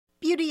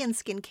Beauty and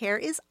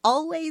skincare is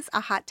always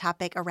a hot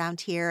topic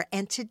around here,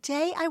 and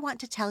today I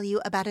want to tell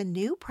you about a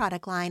new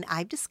product line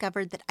I've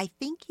discovered that I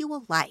think you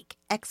will like,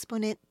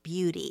 Exponent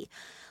Beauty.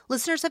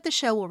 Listeners of the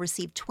show will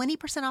receive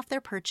 20% off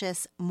their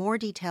purchase. More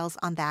details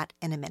on that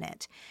in a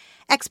minute.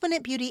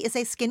 Exponent Beauty is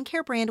a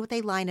skincare brand with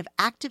a line of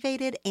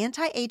activated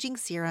anti-aging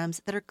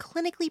serums that are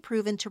clinically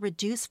proven to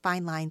reduce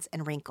fine lines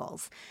and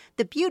wrinkles.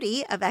 The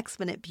beauty of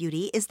Exponent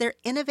Beauty is their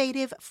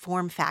innovative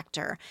form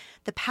factor.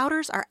 The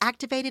powders are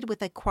activated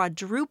with a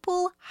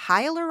quadruple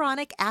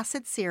hyaluronic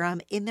acid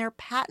serum in their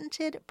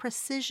patented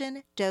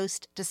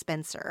precision-dosed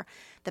dispenser.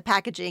 The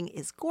packaging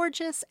is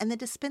gorgeous, and the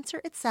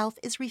dispenser itself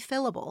is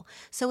refillable,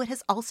 so it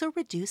has also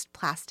reduced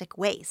plastic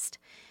waste.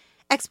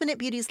 Exponent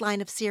Beauty's line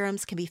of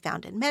serums can be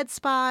found in med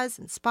spas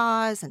and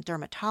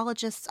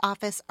dermatologists'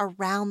 office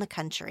around the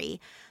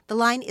country. The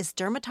line is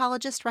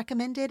dermatologist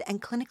recommended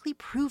and clinically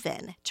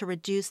proven to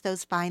reduce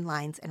those fine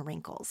lines and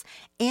wrinkles,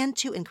 and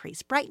to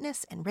increase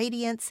brightness and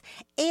radiance,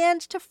 and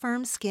to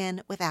firm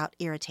skin without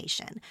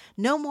irritation.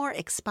 No more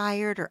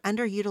expired or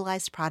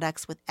underutilized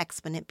products with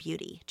Exponent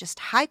Beauty, just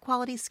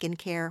high-quality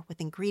skincare with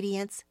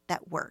ingredients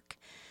that work.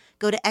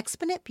 Go to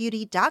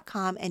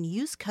exponentbeauty.com and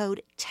use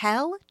code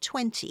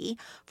TELL20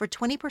 for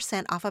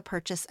 20% off a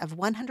purchase of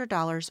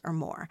 $100 or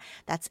more.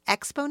 That's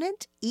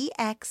Exponent,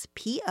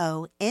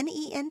 EXPONENT,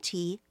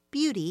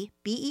 Beauty,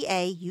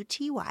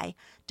 BEAUTY.com,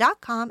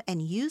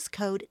 and use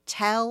code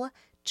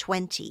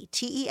TELL20,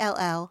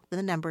 TELL,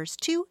 the numbers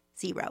 20,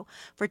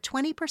 for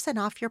 20%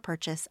 off your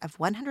purchase of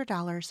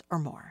 $100 or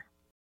more.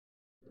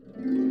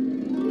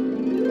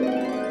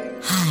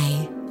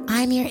 Hi,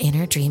 I'm your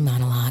inner dream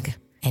monologue.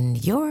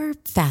 And you're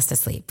fast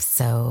asleep,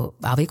 so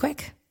I'll be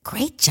quick.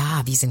 Great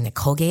job using the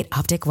Colgate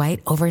Optic White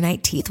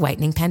Overnight Teeth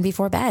Whitening Pen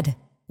before bed.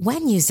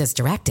 When used as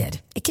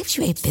directed, it gives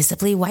you a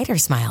visibly whiter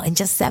smile in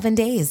just 7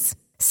 days.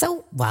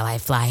 So while I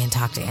fly and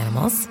talk to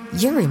animals,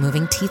 you're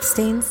removing teeth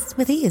stains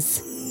with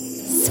ease.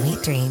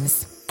 Sweet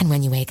dreams. And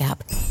when you wake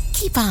up,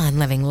 keep on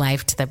living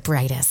life to the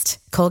brightest.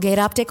 Colgate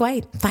Optic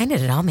White. Find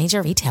it at all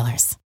major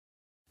retailers.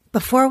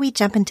 Before we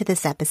jump into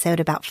this episode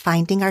about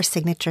finding our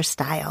signature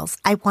styles,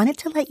 I wanted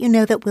to let you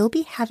know that we'll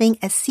be having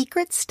a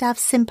Secret Stuff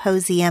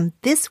symposium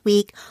this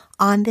week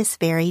on this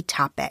very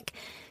topic.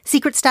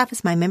 Secret Stuff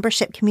is my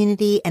membership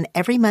community, and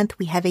every month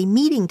we have a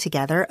meeting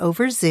together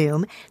over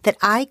Zoom that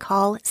I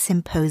call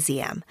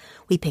Symposium.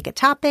 We pick a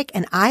topic,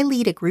 and I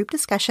lead a group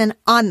discussion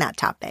on that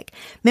topic.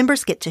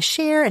 Members get to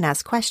share and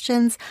ask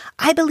questions.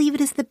 I believe it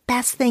is the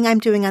best thing I'm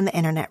doing on the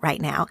internet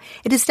right now.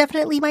 It is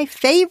definitely my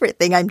favorite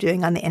thing I'm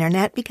doing on the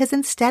internet because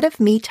instead of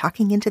me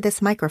talking into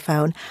this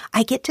microphone,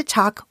 I get to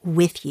talk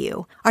with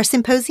you. Our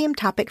symposium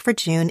topic for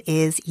June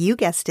is, you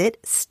guessed it,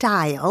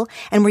 style,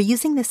 and we're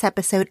using this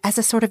episode as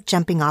a sort of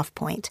jumping off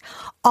point.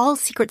 All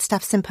Secret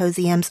Stuff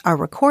symposiums are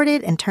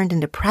recorded and turned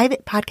into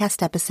private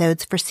podcast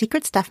episodes for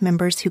Secret Stuff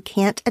members who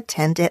can't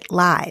attend it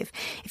live.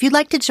 If you'd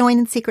like to join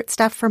in Secret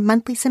Stuff for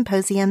monthly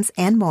symposiums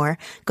and more,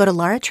 go to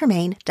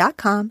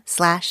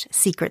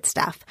lauratremaine.com/secret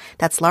stuff.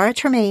 That's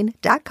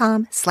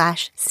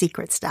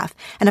lauratremaine.com/secret stuff.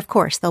 And of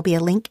course, there'll be a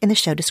link in the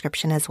show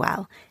description as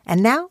well.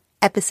 And now,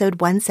 episode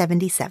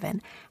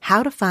 177,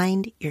 How to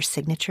Find Your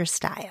Signature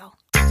Style.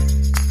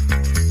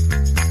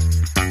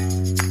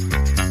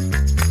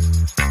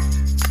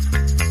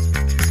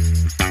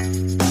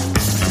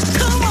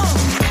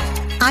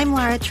 I'm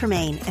Laura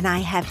Tremaine, and I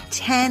have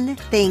 10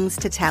 things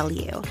to tell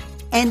you.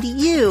 And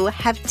you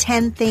have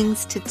 10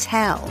 things to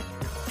tell.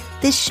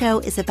 This show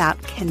is about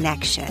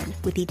connection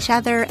with each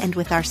other and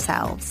with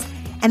ourselves.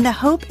 And the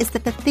hope is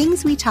that the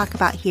things we talk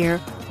about here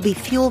will be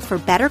fuel for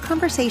better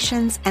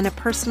conversations and a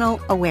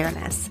personal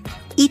awareness.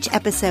 Each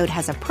episode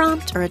has a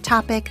prompt or a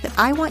topic that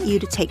I want you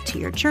to take to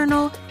your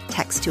journal,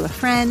 text to a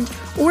friend,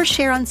 or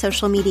share on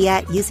social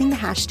media using the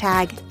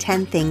hashtag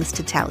 10 things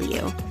to tell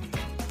you.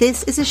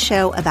 This is a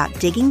show about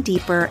digging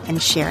deeper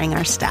and sharing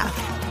our stuff.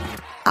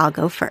 I'll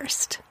go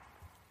first.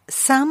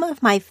 Some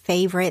of my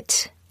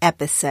favorite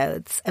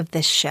episodes of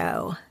this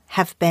show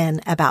have been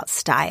about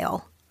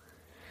style.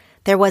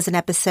 There was an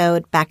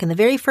episode back in the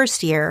very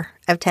first year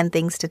of 10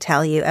 Things to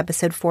Tell You,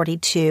 episode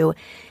 42,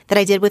 that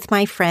I did with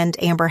my friend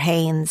Amber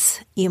Haynes.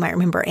 You might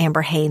remember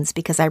Amber Haynes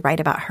because I write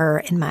about her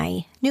in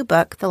my new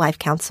book, The Life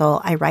Council.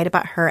 I write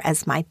about her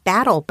as my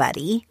battle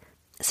buddy,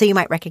 so you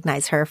might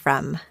recognize her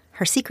from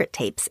her Secret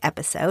Tapes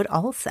episode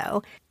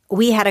also.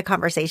 We had a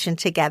conversation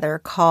together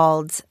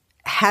called,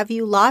 Have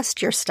You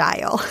Lost Your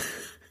Style?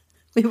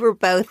 We were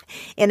both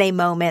in a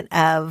moment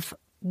of,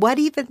 what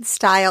even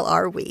style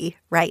are we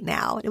right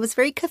now? It was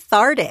very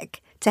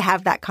cathartic to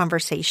have that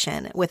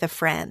conversation with a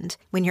friend.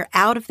 When you're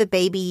out of the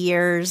baby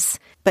years,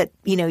 but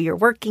you're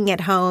working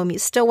at home, you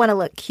still want to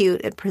look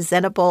cute and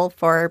presentable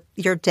for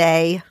your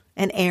day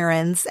and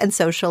errands and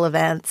social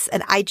events.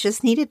 And I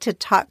just needed to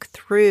talk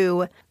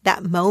through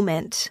that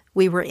moment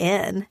we were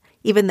in,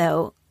 even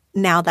though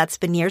now that's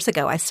been years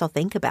ago, I still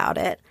think about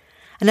it.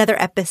 Another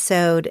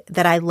episode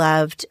that I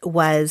loved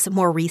was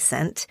more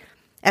recent.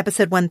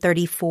 episode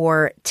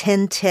 134,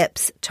 10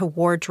 Tips to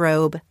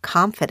Wardrobe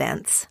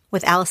Confidence,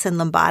 with Allison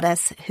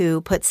Lombatis,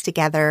 who puts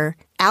together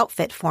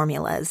outfit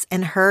formulas.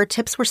 And her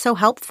tips were so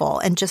helpful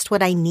and just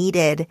what I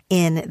needed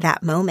in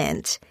that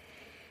moment.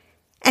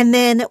 And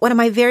then one of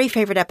my very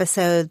favorite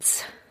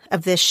episodes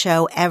of this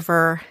show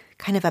ever,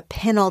 kind of a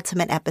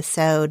penultimate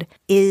episode,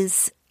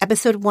 is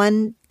episode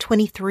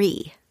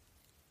 123,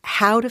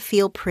 How to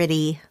Feel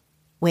Pretty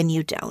When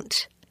You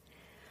Don't,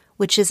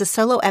 which is a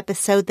solo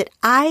episode that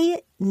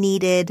I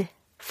needed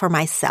for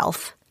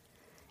myself.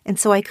 And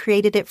so I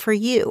created it for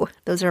you.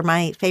 Those are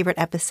my favorite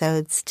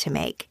episodes to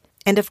make.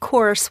 And of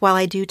course, while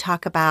I do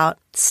talk about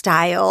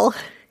style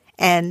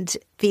and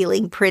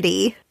feeling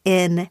pretty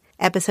in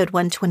episode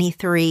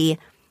 123,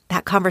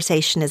 that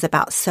conversation is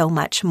about so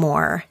much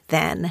more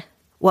than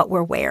what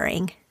we're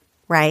wearing,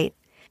 right?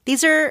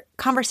 These are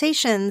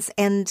conversations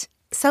and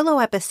solo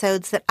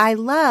episodes that I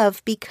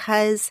love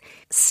because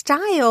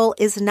style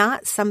is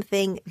not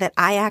something that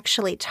I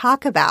actually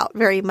talk about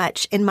very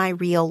much in my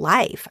real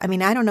life. I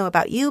mean, I don't know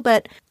about you,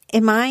 but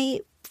in my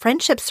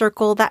friendship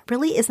circle, that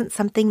really isn't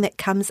something that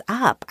comes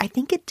up. I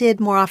think it did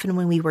more often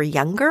when we were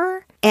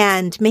younger.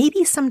 And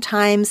maybe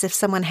sometimes if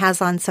someone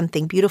has on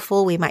something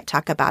beautiful, we might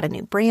talk about a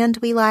new brand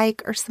we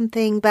like or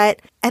something.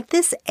 But at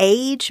this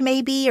age,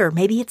 maybe, or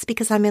maybe it's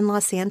because I'm in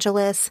Los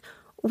Angeles,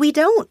 we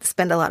don't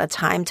spend a lot of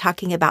time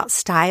talking about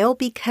style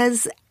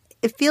because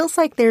it feels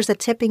like there's a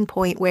tipping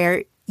point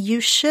where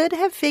you should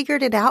have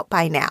figured it out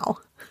by now,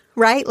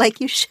 right? Like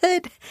you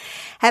should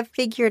have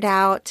figured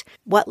out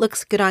what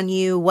looks good on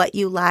you, what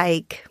you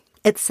like,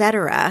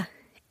 etc.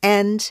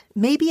 And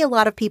maybe a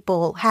lot of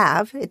people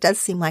have. It does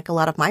seem like a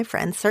lot of my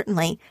friends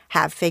certainly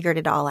have figured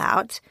it all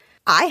out.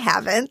 I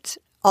haven't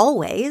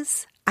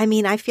always. I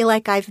mean, I feel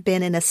like I've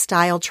been in a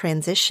style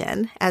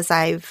transition, as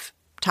I've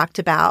talked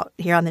about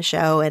here on the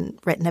show and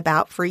written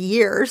about for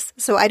years.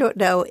 So I don't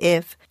know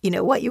if,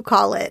 what you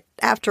call it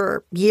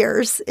after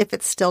years, if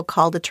it's still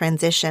called a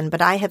transition,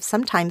 but I have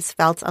sometimes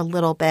felt a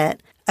little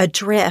bit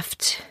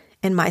adrift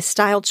in my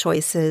style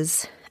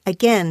choices.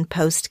 Again,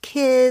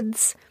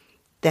 post-kids,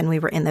 then we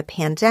were in the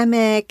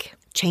pandemic,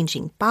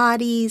 changing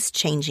bodies,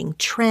 changing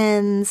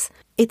trends.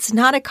 It's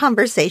not a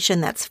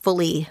conversation that's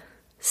fully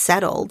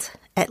settled,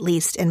 at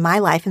least in my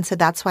life. And so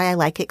that's why I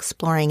like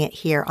exploring it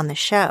here on the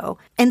show.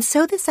 And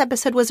so this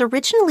episode was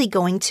originally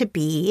going to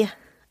be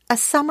a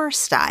summer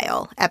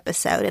style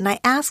episode. And I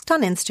asked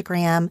on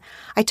Instagram,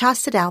 I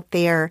tossed it out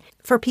there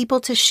for people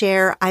to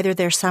share either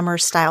their summer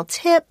style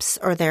tips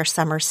or their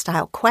summer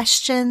style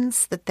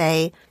questions that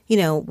they,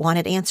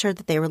 wanted answered,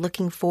 that they were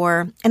looking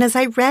for. And as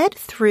I read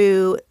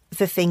through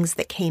the things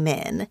that came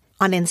in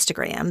on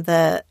Instagram,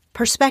 the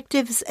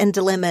perspectives and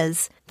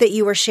dilemmas that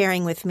you were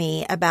sharing with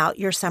me about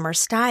your summer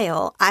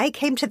style, I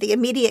came to the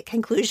immediate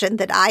conclusion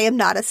that I am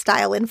not a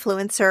style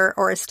influencer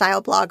or a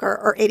style blogger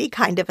or any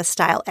kind of a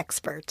style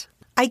expert.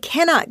 I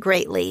cannot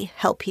greatly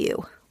help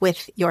you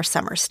with your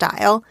summer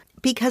style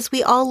because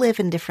we all live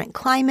in different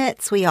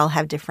climates. We all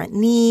have different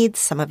needs.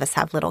 Some of us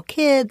have little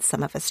kids.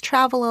 Some of us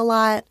travel a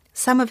lot.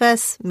 Some of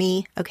us,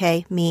 me,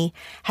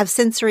 have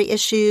sensory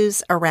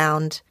issues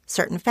around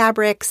certain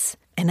fabrics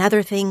and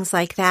other things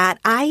like that.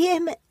 I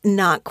am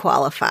not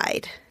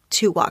qualified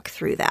to walk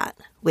through that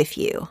with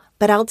you,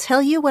 but I'll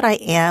tell you what I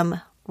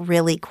am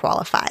really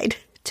qualified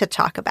to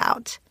talk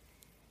about.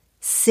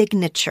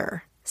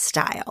 Signature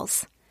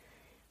styles.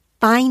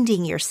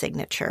 Finding your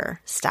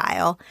signature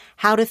style,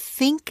 how to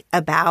think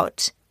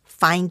about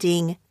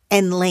finding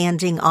and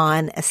landing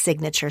on a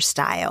signature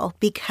style.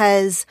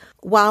 Because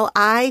while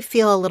I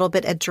feel a little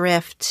bit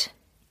adrift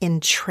in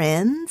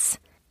trends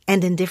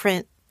and in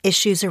different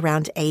issues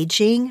around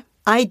aging,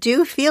 I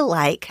do feel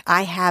like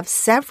I have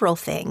several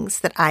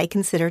things that I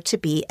consider to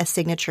be a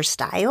signature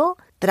style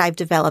that I've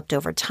developed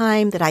over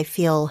time that I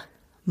feel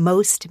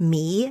most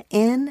me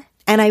in.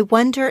 And I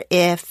wonder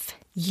if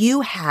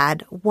you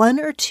had one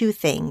or two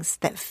things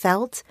that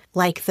felt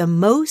like the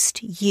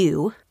most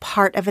you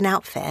part of an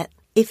outfit,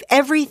 if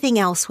everything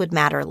else would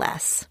matter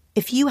less.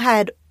 If you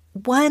had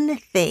one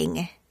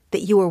thing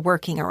that you were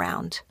working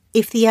around,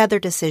 if the other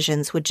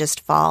decisions would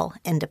just fall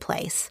into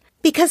place.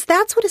 Because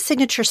that's what a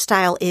signature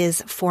style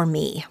is for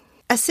me.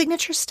 A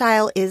signature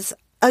style is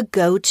a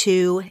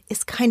go-to,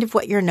 is kind of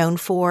what you're known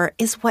for,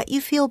 is what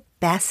you feel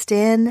best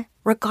in,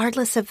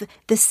 regardless of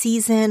the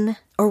season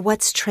or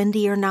what's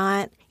trendy or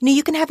not.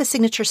 You can have a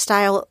signature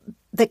style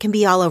that can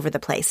be all over the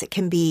place. It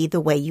can be the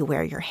way you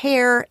wear your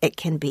hair. It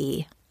can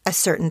be a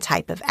certain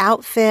type of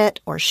outfit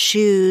or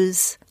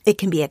shoes. It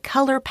can be a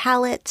color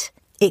palette.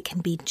 It can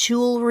be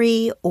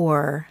jewelry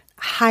or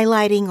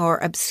highlighting or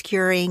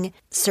obscuring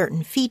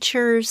certain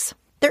features.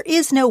 There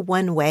is no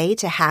one way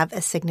to have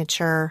a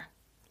signature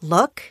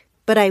look,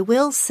 but I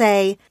will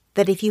say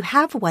that if you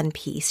have one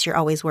piece you're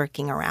always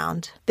working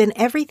around, then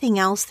everything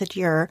else that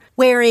you're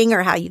wearing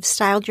or how you've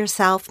styled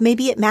yourself,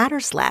 maybe it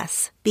matters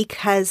less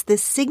because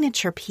this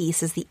signature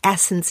piece is the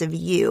essence of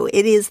you.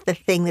 It is the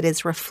thing that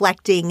is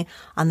reflecting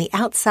on the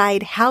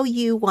outside how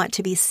you want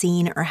to be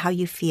seen or how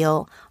you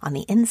feel on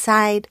the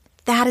inside.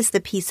 That is the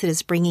piece that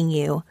is bringing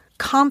you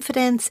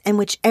confidence and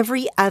which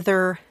every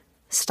other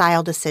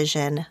style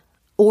decision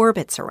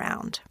orbits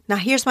around. Now,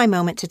 here's my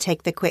moment to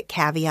take the quick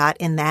caveat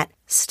in that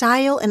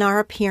style and our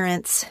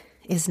appearance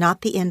is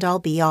not the end-all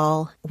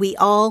be-all. We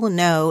all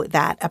know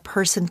that a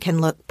person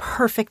can look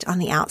perfect on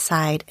the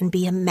outside and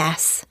be a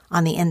mess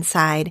on the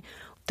inside.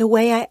 The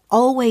way I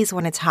always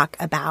want to talk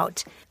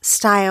about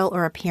style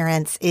or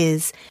appearance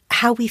is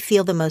how we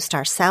feel the most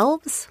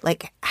ourselves,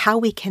 like how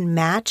we can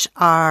match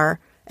our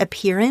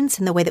appearance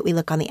and the way that we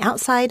look on the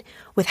outside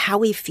with how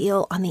we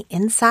feel on the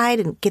inside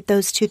and get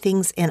those two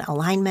things in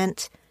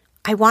alignment.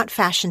 I want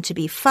fashion to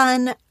be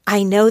fun.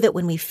 I know that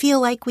when we feel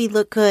like we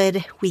look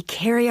good, we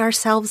carry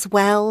ourselves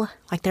well.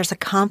 Like there's a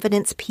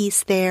confidence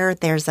piece there.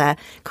 There's a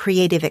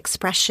creative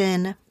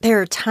expression.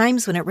 There are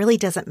times when it really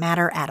doesn't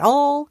matter at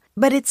all,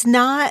 but it's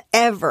not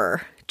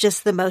ever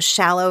just the most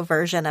shallow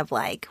version of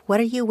like, what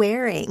are you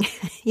wearing?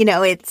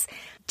 It's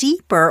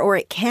deeper, or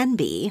it can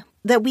be,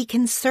 that we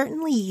can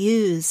certainly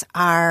use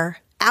our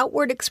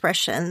outward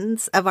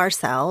expressions of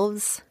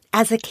ourselves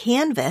as a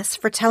canvas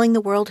for telling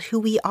the world who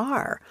we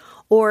are,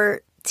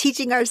 or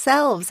teaching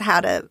ourselves how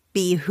to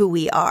be who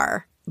we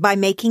are by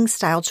making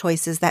style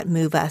choices that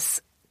move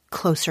us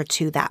closer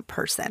to that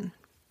person.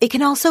 It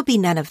can also be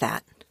none of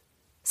that.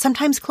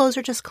 Sometimes clothes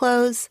are just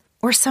clothes,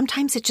 or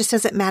sometimes it just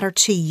doesn't matter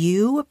to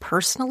you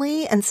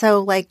personally. And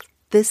so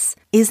this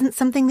isn't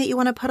something that you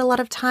want to put a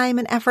lot of time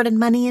and effort and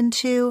money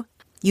into.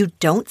 You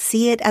don't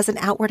see it as an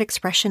outward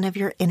expression of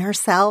your inner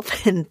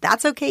self, and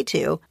that's okay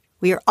too.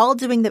 We are all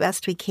doing the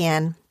best we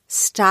can,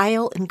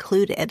 style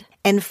included.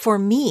 And for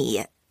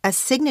me, a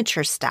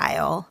signature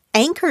style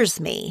anchors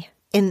me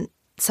in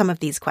some of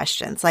these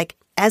questions. Like,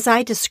 as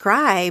I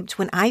described,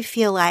 when I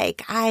feel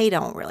like I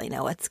don't really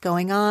know what's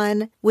going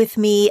on with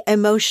me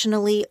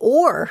emotionally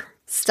or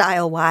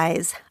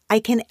style-wise, I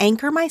can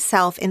anchor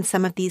myself in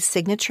some of these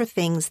signature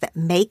things that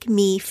make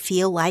me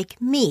feel like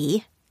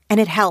me,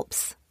 and it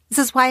helps. This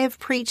is why I've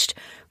preached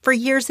for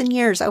years and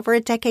years, over a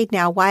decade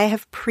now, why I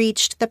have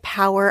preached the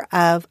power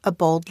of a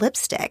bold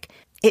lipstick.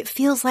 It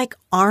feels like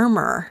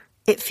armor.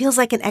 It feels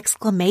like an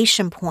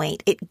exclamation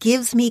point. It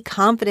gives me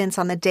confidence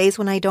on the days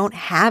when I don't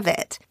have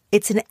it.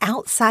 It's an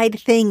outside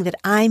thing that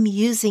I'm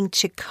using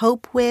to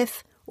cope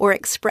with or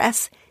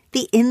express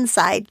the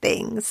inside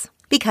things.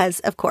 Because,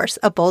 of course,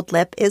 a bold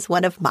lip is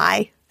one of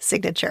my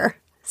signature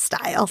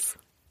styles.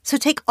 So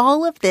take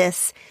all of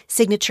this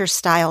signature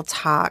style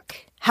talk,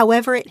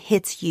 however it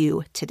hits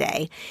you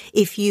today.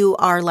 If you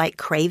are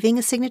craving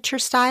a signature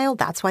style,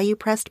 that's why you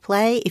pressed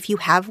play. If you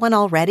have one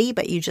already,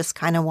 but you just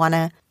kind of want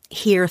to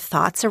hear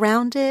thoughts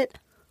around it,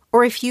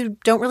 or if you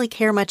don't really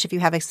care much if you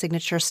have a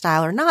signature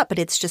style or not, but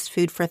it's just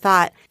food for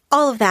thought,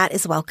 all of that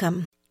is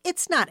welcome.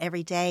 It's not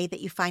every day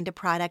that you find a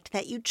product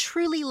that you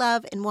truly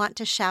love and want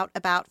to shout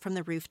about from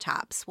the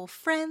rooftops. Well,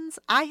 friends,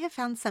 I have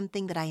found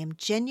something that I am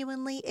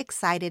genuinely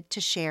excited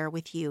to share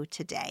with you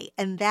today,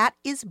 and that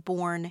is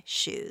Born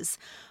shoes.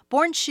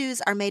 Born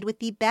shoes are made with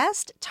the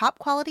best top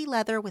quality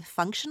leather with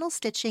functional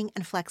stitching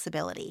and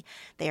flexibility.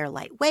 They are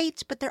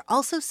lightweight, but they're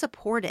also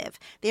supportive.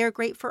 They are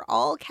great for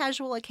all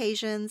casual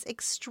occasions,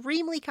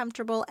 extremely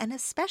comfortable, and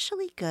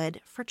especially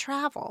good for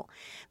travel.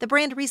 The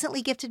brand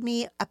recently gifted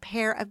me a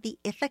pair of the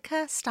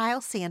Ithaca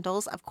style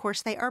sandals. Of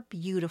course, they are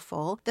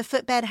beautiful. The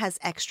footbed has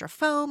extra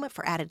foam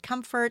for added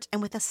comfort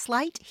and with a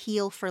slight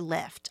heel for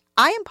lift.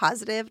 I am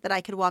positive that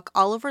I could walk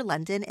all over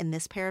London in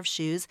this pair of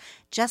shoes,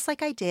 just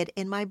like I did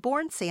in my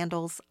Born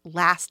sandals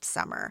last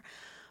summer.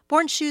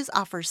 Born shoes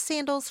offers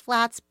sandals,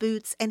 flats,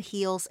 boots, and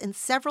heels in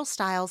several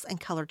styles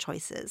and color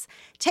choices.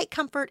 Take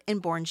comfort in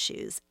Born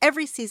shoes.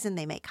 Every season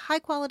they make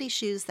high-quality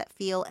shoes that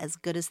feel as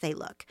good as they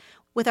look.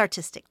 With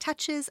artistic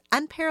touches,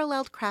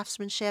 unparalleled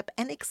craftsmanship,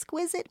 and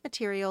exquisite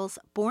materials,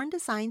 Born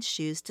designs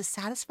shoes to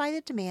satisfy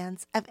the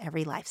demands of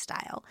every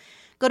lifestyle.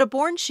 Go to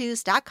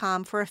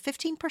bornshoes.com for a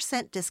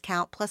 15%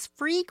 discount plus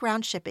free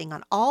ground shipping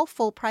on all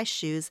full-price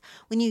shoes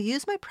when you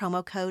use my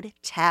promo code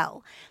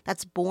TELL.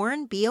 That's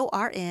Born,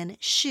 B-O-R-N,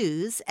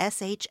 shoes,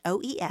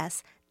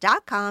 SHOES.com,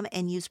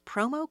 and use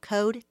promo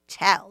code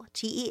TELL,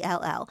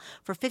 T-E-L-L,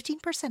 for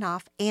 15%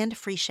 off and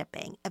free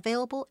shipping,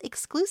 available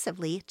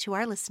exclusively to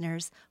our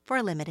listeners for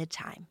a limited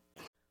time.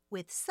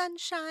 With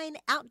sunshine,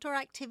 outdoor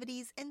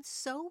activities, and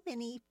so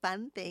many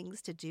fun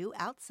things to do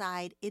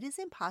outside, it is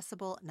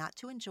impossible not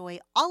to enjoy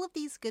all of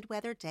these good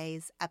weather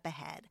days up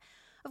ahead.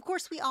 Of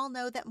course, we all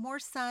know that more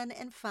sun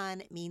and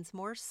fun means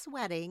more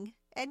sweating,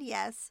 and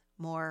yes,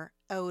 more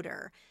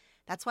odor.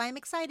 That's why I'm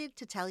excited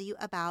to tell you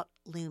about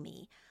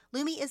Lume.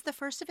 Lume is the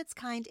first of its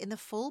kind in the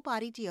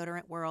full-body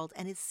deodorant world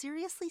and is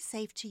seriously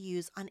safe to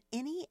use on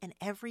any and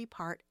every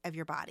part of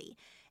your body.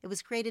 It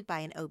was created by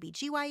an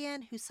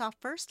OBGYN who saw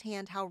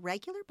firsthand how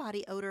regular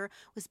body odor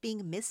was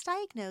being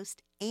misdiagnosed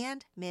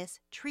and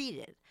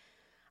mistreated.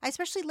 I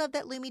especially love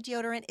that Lume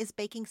deodorant is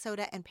baking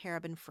soda and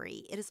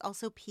paraben-free. It is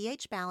also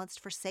pH balanced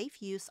for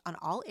safe use on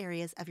all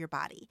areas of your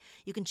body.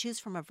 You can choose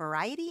from a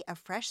variety of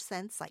fresh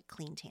scents like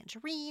clean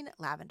tangerine,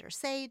 lavender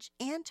sage,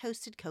 and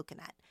toasted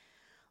coconut.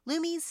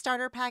 Lumi's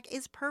starter pack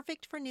is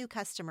perfect for new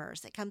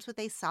customers. It comes with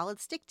a solid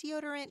stick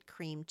deodorant,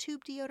 cream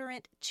tube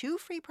deodorant, 2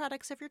 free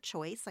products of your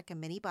choice like a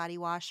mini body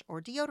wash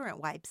or deodorant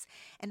wipes,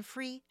 and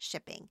free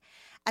shipping.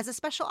 As a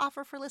special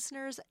offer for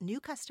listeners, new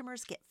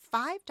customers get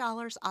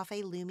 $5 off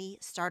a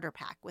Lumi starter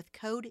pack with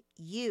code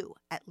U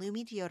at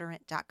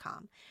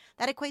lumideodorant.com.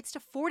 That equates to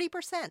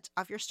 40%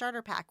 off your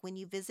starter pack when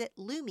you visit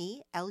Lumi,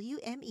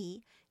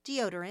 L-U-M-E,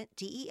 deodorant,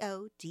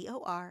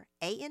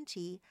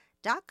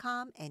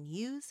 DEODORANT.com and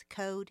use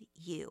code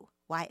U,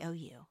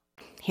 Y-O-U.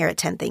 Here at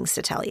 10 Things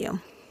to Tell You.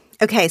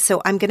 Okay,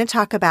 so I'm going to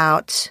talk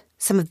about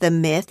some of the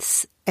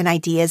myths and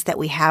ideas that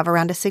we have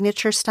around a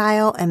signature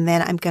style, and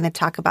then I'm going to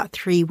talk about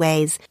 3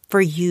 ways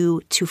for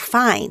you to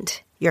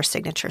find your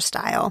signature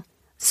style.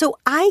 So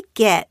I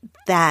get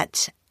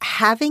that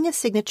having a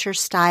signature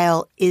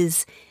style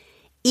is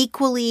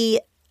equally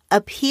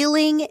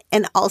appealing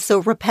and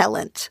also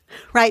repellent,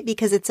 right?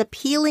 Because it's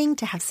appealing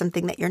to have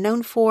something that you're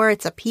known for.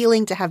 It's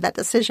appealing to have that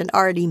decision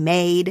already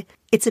made.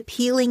 It's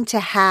appealing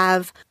to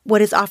have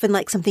what is often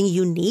like something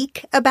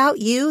unique about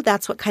you.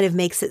 That's what kind of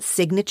makes it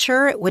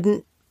signature. It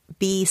wouldn't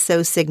be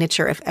so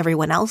signature if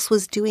everyone else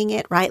was doing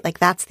it, right? Like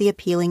that's the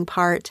appealing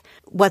part.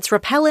 What's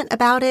repellent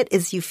about it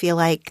is you feel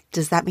like,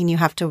 does that mean you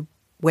have to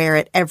wear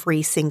it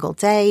every single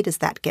day? Does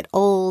that get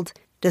old?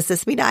 Does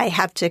this mean I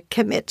have to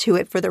commit to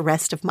it for the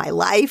rest of my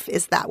life?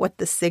 Is that what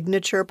the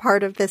signature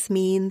part of this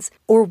means?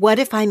 Or what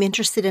if I'm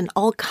interested in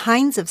all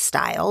kinds of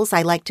styles?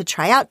 I like to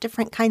try out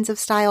different kinds of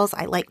styles.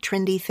 I like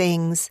trendy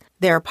things.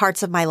 There are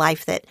parts of my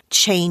life that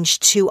change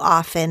too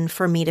often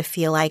for me to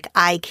feel like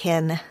I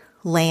can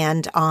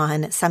land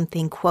on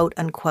something quote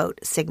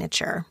unquote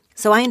signature.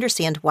 So I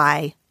understand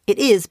why it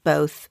is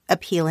both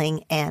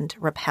appealing and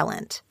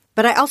repellent.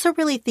 But I also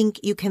really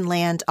think you can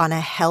land on a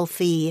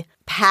healthy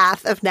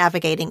path of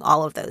navigating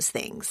all of those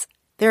things.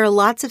 There are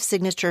lots of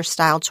signature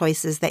style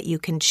choices that you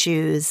can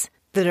choose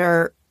that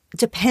are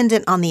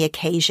dependent on the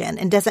occasion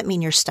and doesn't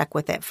mean you're stuck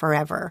with it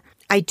forever.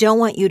 I don't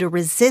want you to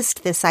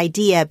resist this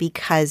idea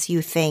because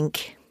you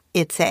think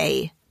it's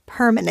a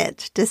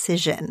permanent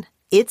decision.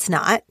 It's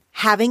not.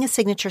 Having a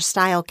signature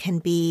style can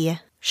be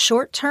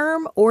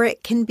short-term or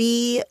it can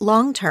be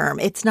long-term.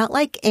 It's not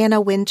like Anna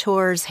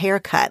Wintour's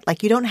haircut.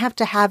 Like you don't have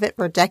to have it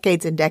for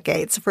decades and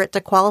decades for it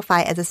to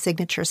qualify as a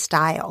signature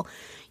style.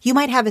 You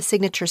might have a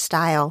signature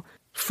style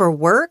for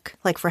work,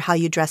 like for how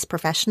you dress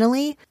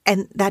professionally,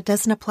 and that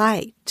doesn't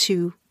apply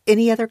to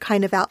any other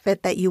kind of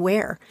outfit that you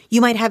wear.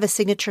 You might have a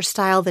signature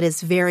style that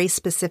is very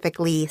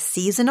specifically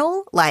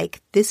seasonal,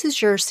 like this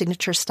is your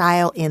signature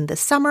style in the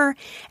summer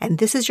and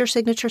this is your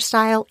signature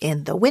style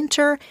in the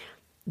winter.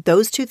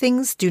 Those 2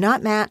 things do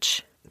not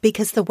match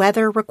because the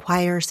weather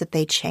requires that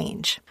they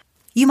change.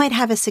 You might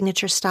have a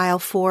signature style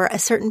for a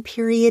certain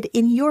period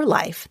in your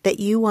life that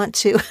you want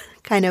to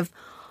kind of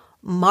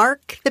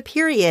mark the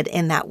period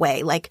in that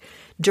way. Like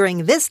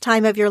during this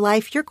time of your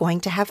life, you're going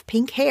to have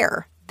pink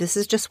hair. This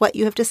is just what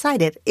you have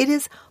decided. It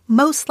is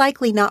most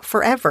likely not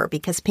forever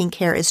because pink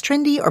hair is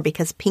trendy or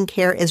because pink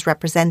hair is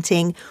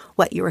representing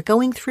what you are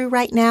going through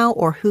right now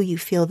or who you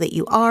feel that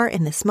you are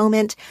in this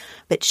moment.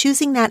 But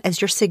choosing that as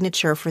your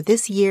signature for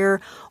this year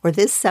or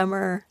this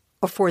summer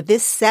or for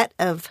this set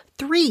of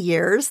 3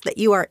 years that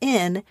you are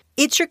in,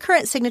 it's your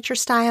current signature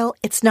style.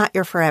 It's not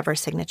your forever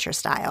signature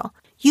style.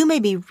 You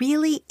may be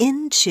really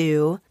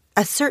into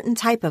a certain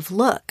type of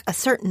look, a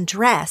certain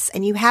dress,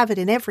 and you have it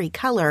in every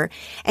color,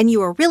 and you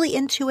are really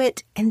into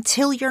it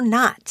until you're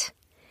not.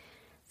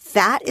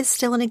 That is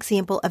still an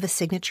example of a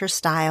signature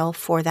style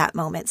for that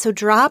moment. So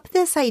drop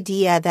this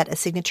idea that a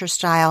signature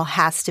style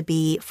has to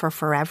be for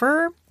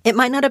forever. It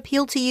might not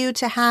appeal to you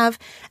to have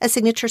a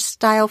signature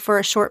style for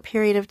a short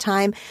period of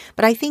time,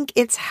 but I think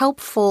it's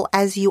helpful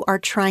as you are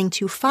trying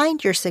to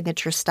find your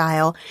signature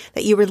style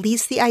that you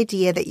release the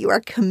idea that you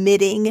are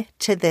committing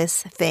to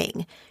this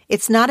thing.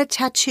 It's not a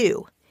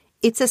tattoo.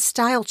 It's a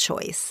style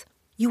choice.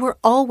 You are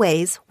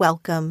always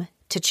welcome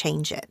to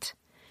change it.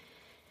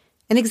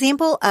 An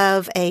example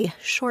of a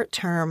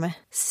short-term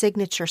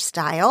signature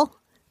style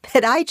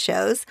that I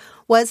chose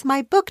was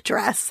my book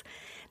dress.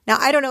 Now,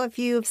 I don't know if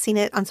you've seen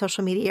it on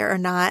social media or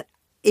not.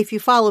 If you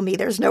follow me,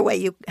 there's no way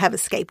you have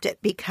escaped it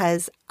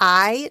because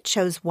I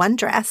chose one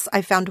dress.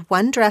 I found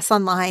one dress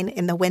online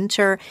in the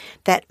winter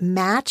that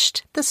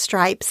matched the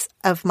stripes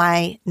of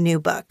my new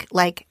book.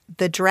 Like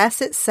the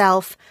dress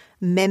itself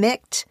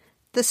mimicked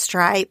the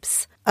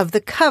stripes of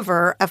the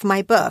cover of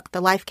my book,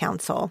 The Life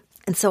Council.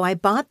 And so I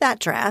bought that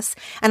dress,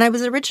 and I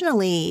was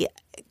originally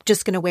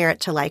just going to wear it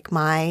to like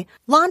my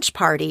launch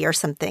party or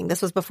something.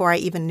 This was before I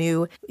even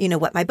knew,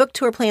 what my book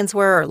tour plans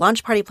were or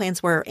launch party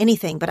plans were or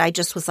anything. But I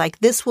just was like,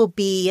 this will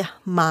be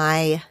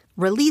my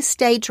release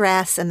day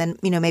dress and then,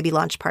 maybe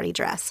launch party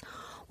dress.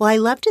 Well, I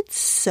loved it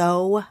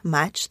so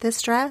much,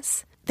 this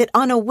dress, that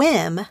on a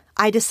whim,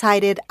 I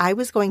decided I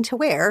was going to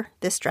wear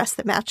this dress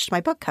that matched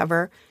my book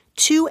cover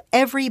to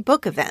every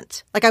book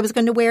event. Like I was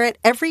going to wear it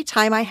every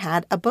time I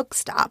had a book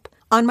stop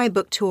on my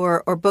book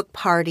tour or book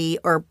party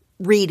or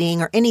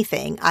reading or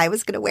anything. I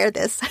was going to wear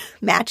this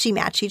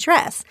matchy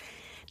dress.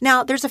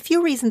 Now, there's a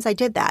few reasons I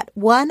did that.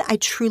 One, I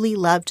truly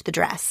loved the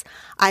dress.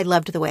 I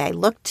loved the way I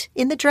looked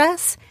in the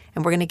dress,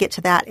 and we're going to get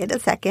to that in a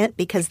second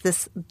because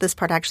this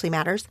part actually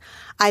matters.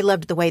 I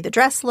loved the way the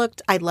dress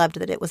looked. I loved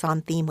that it was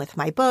on theme with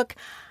my book.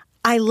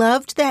 I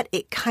loved that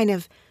it kind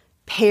of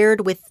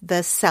paired with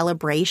the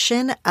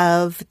celebration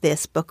of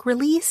this book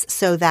release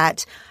so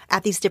that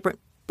at these different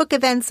book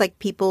events, like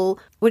people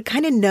would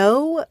kind of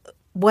know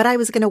what I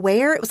was going to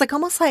wear. It was like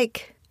almost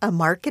like a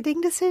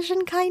marketing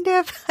decision, kind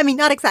of. I mean,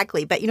 not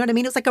exactly, but you know what I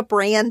mean? It was like a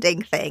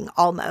branding thing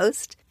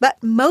almost.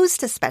 But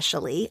most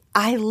especially,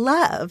 I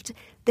loved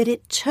that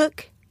it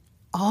took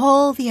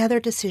all the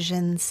other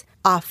decisions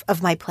off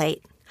of my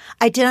plate.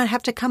 I did not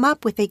have to come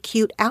up with a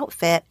cute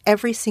outfit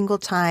every single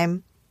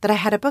time that I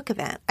had a book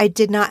event. I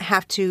did not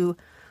have to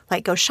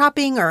like go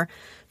shopping or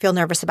feel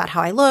nervous about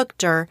how I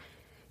looked or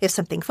if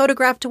something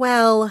photographed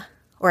well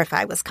or if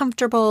I was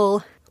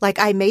comfortable. Like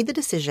I made the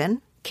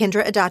decision.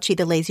 Kendra Adachi,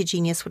 the lazy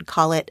genius, would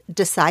call it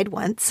decide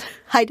once.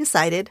 I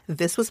decided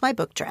this was my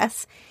book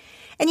dress.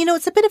 And, you know,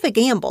 it's a bit of a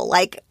gamble.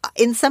 Like,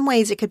 in some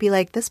ways, it could be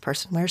like, this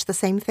person wears the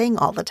same thing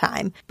all the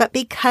time. But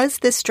because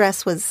this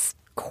dress was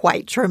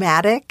quite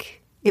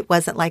dramatic, it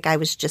wasn't like I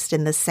was just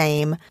in the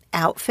same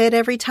outfit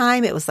every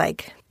time. It was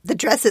like the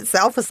dress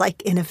itself was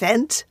like an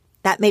event.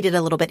 That made it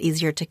a little bit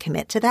easier to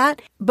commit to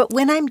that. But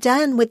when I'm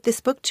done with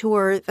this book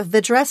tour,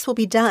 the dress will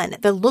be done.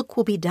 The look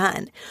will be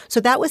done. So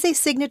that was a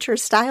signature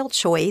style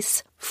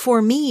choice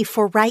for me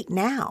for right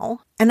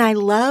now. And I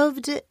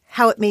loved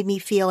how it made me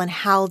feel and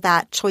how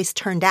that choice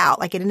turned out.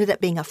 Like it ended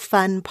up being a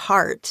fun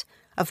part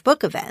of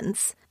book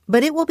events,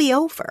 but it will be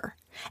over.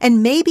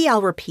 And maybe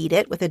I'll repeat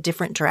it with a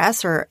different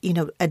dress or, you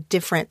know, a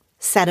different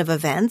set of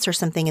events or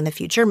something in the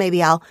future.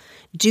 Maybe I'll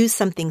do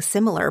something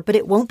similar, but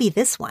it won't be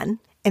this one.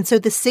 And so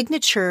the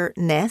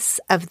signature-ness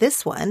of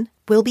this one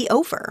will be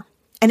over.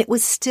 And it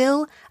was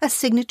still a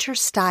signature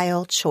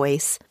style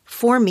choice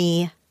for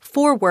me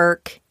for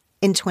work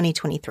in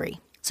 2023.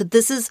 So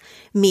this is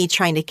me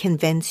trying to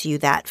convince you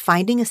that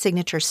finding a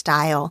signature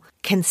style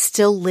can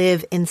still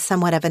live in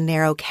somewhat of a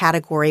narrow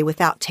category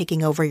without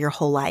taking over your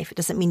whole life. It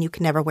doesn't mean you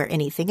can never wear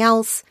anything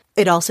else.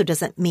 It also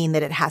doesn't mean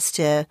that it has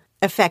to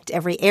affect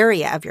every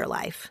area of your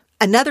life.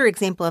 Another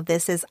example of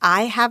this is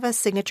I have a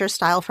signature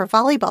style for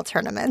volleyball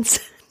tournaments.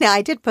 Now,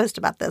 I did post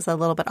about this a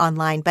little bit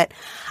online, but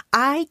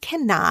I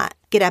cannot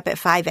get up at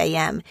 5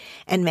 a.m.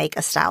 and make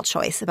a style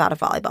choice about a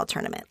volleyball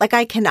tournament. Like,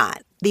 I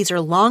cannot. These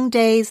are long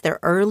days. They're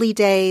early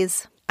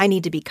days. I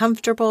need to be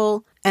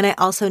comfortable, and I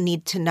also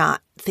need to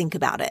not think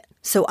about it.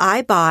 So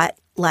I bought,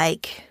 I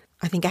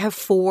think I have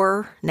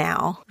 4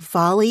 now,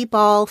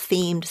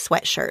 volleyball-themed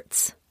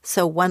sweatshirts.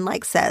 So one,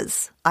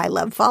 says, I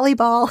love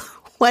volleyball.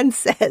 One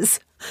says,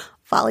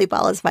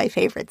 volleyball is my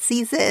favorite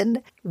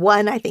season.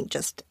 One, I think,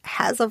 just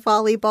has a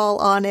volleyball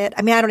on it.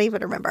 I mean, I don't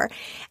even remember.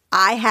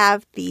 I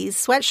have these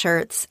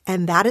sweatshirts,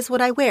 and that is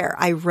what I wear.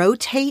 I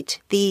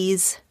rotate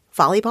these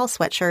volleyball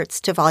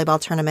sweatshirts to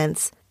volleyball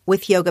tournaments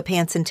with yoga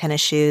pants and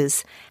tennis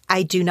shoes.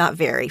 I do not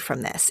vary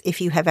from this. If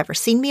you have ever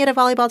seen me at a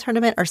volleyball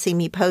tournament or seen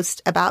me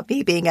post about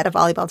me being at a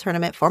volleyball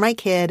tournament for my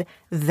kid,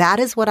 that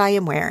is what I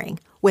am wearing,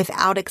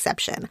 without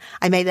exception.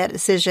 I made that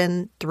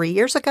decision 3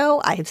 years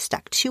ago. I have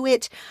stuck to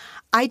it.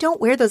 I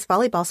don't wear those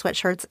volleyball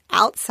sweatshirts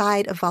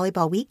outside of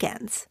volleyball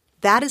weekends.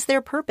 That is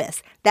their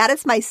purpose. That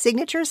is my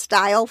signature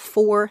style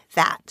for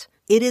that.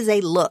 It is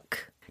a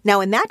look.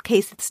 Now, in that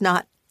case, it's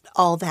not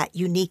all that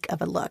unique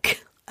of a look.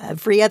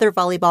 Every other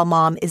volleyball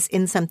mom is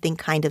in something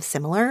kind of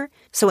similar.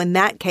 So in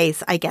that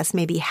case, I guess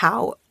maybe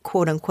how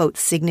quote unquote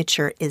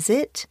signature is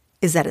it?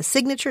 Is that a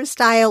signature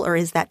style or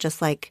is that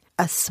just like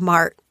a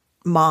smart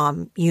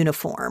mom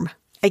uniform?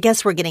 I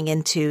guess we're getting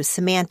into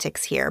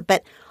semantics here,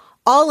 but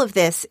all of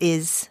this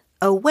is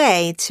a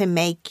way to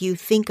make you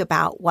think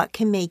about what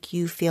can make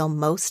you feel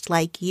most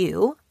like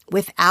you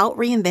without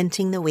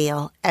reinventing the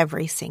wheel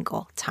every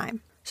single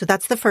time. So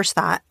that's the first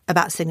thought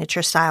about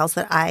signature styles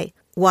that I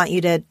want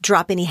you to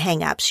drop any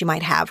hang-ups you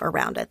might have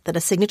around it. That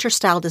a signature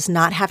style does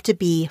not have to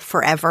be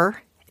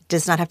forever. It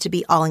does not have to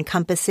be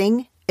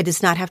all-encompassing. It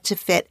does not have to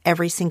fit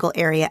every single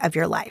area of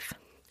your life.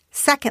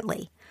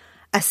 Secondly,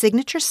 a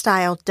signature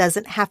style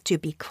doesn't have to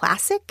be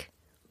classic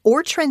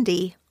or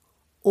trendy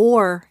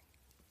or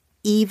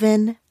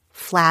even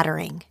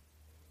flattering.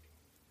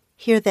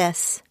 Hear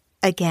this.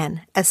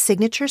 Again, a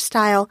signature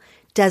style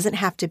doesn't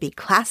have to be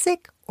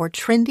classic or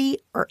trendy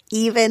or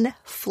even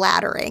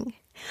flattering.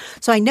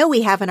 So I know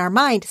we have in our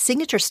mind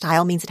signature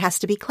style means it has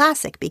to be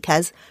classic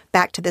because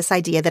back to this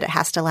idea that it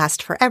has to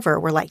last forever.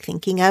 We're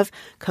thinking of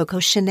Coco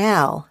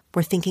Chanel.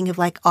 We're thinking of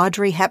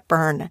Audrey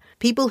Hepburn,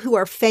 people who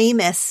are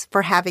famous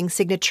for having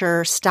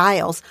signature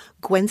styles,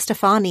 Gwen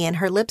Stefani and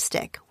her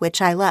lipstick,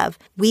 which I love.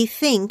 We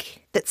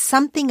think that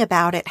something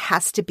about it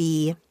has to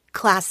be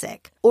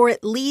classic or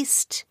at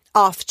least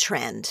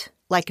off-trend,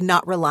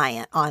 not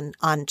reliant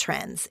on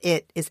trends.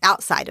 It is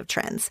outside of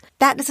trends.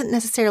 That doesn't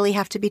necessarily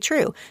have to be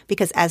true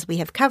because as we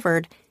have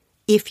covered,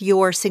 if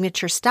your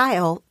signature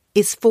style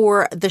is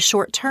for the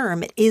short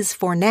term, it is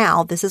for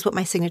now, this is what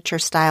my signature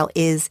style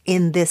is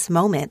in this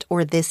moment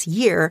or this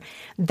year,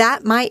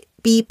 that might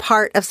be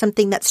part of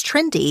something that's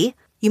trendy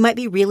You might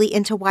be really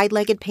into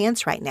wide-legged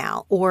pants right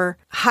now, or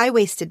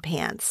high-waisted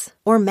pants,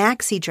 or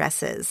maxi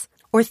dresses,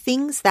 or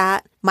things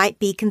that might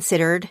be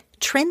considered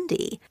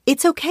trendy.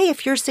 It's okay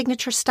if your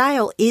signature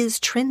style is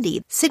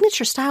trendy.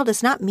 Signature style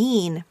does not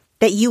mean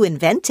that you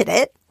invented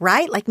it,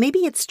 right? Like maybe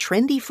it's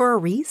trendy for a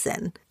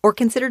reason or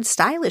considered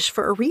stylish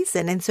for a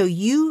reason. And so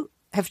you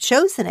have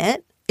chosen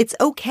it. It's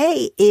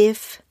okay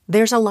if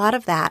there's a lot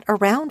of that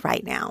around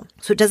right now.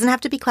 So it doesn't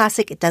have to be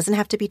classic. It doesn't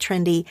have to be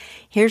trendy.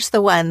 Here's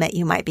the one that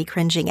you might be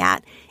cringing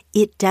at.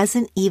 It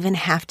doesn't even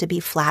have to be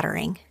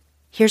flattering.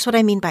 Here's what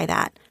I mean by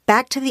that.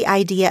 Back to the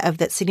idea of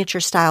that signature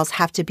styles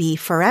have to be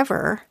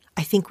forever.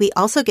 I think we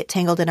also get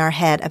tangled in our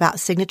head about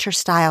signature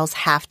styles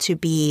have to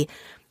be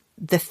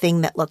the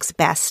thing that looks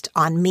best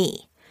on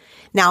me.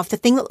 Now, if the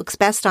thing that looks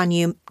best on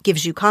you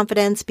gives you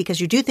confidence because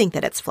you do think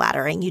that it's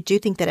flattering, you do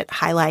think that it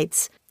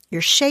highlights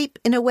your shape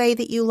in a way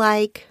that you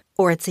like,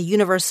 or it's a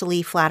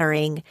universally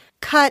flattering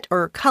cut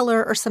or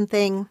color or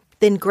something,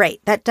 then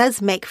great. That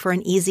does make for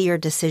an easier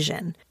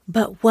decision.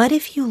 But what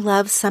if you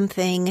love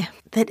something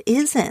that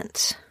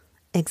isn't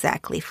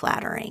exactly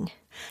flattering?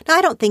 Now,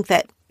 I don't think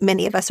that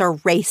many of us are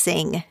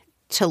racing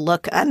to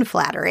look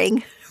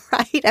unflattering,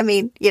 right? I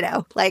mean,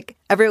 like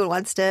everyone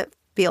wants to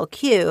feel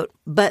cute,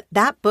 but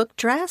that book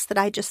dress that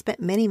I just spent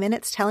many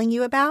minutes telling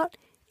you about,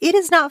 it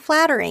is not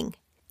flattering.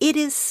 It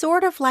is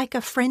sort of like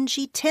a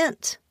fringy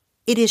tint.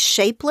 It is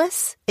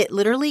shapeless. It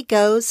literally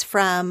goes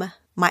from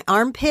my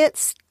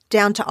armpits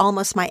down to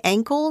almost my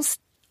ankles,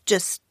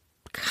 just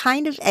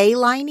kind of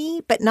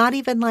A-liney, but not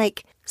even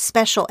like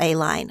special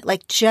A-line,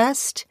 like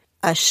just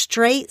a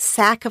straight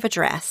sack of a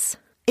dress.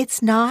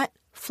 It's not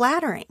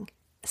flattering.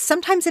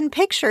 Sometimes in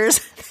pictures,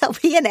 there'll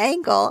be an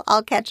angle.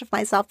 I'll catch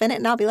myself in it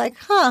and I'll be like,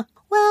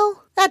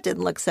 well, that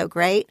didn't look so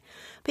great.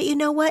 But you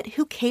know what?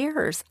 Who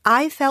cares?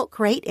 I felt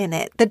great in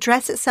it. The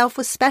dress itself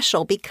was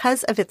special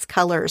because of its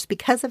colors,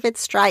 because of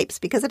its stripes,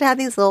 because it had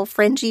these little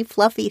fringy,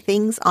 fluffy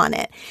things on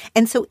it.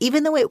 And so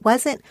even though it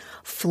wasn't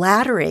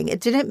flattering,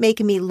 it didn't make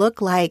me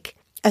look like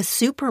a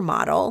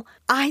supermodel,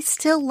 I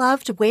still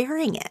loved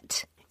wearing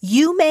it.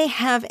 You may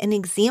have an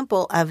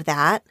example of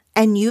that,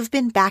 and you've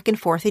been back and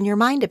forth in your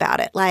mind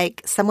about it.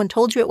 Like someone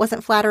told you it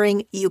wasn't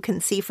flattering. You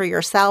can see for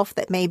yourself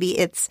that maybe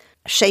it's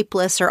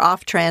shapeless or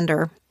off-trend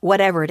or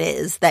whatever it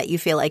is that you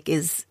feel like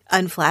is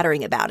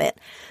unflattering about it.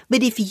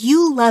 But if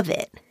you love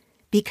it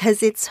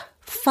because it's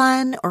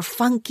fun or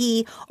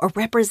funky or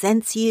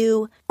represents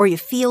you or you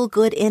feel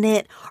good in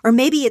it, or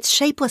maybe it's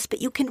shapeless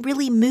but you can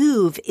really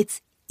move,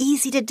 it's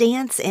easy to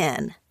dance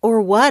in, or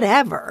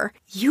whatever,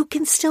 you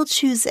can still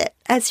choose it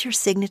as your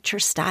signature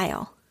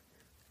style.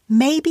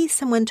 Maybe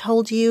someone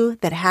told you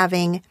that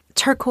having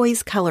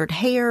turquoise-colored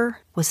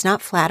hair was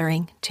not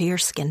flattering to your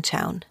skin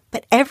tone.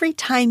 But every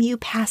time you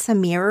pass a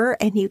mirror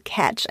and you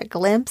catch a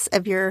glimpse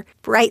of your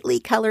brightly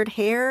colored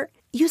hair,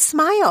 you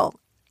smile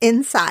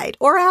inside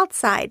or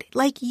outside,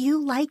 like you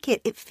like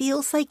it. It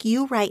feels like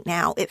you right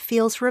now. It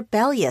feels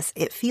rebellious.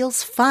 It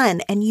feels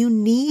fun. And you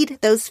need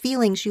those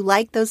feelings. You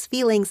like those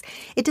feelings.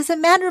 It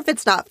doesn't matter if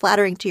it's not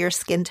flattering to your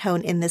skin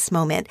tone in this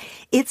moment.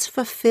 It's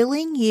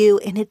fulfilling you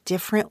in a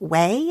different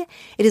way.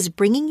 It is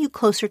bringing you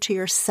closer to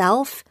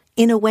yourself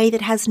in a way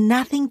that has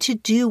nothing to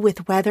do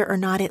with whether or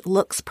not it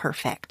looks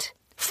perfect.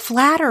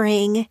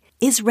 Flattering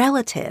is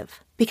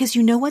relative because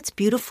you know what's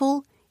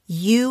beautiful?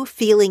 You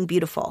feeling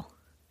beautiful.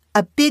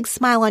 A big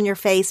smile on your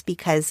face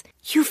because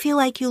you feel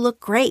like you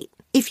look great.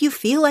 If you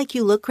feel like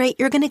you look great,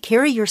 you're going to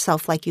carry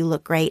yourself like you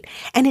look great.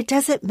 And it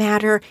doesn't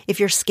matter if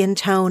your skin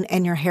tone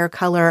and your hair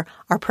color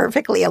are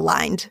perfectly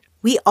aligned.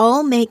 We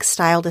all make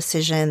style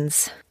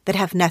decisions that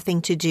have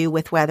nothing to do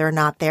with whether or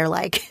not they're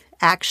like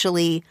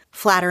actually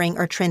flattering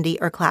or trendy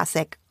or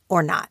classic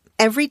or not.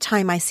 Every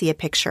time I see a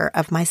picture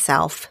of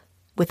myself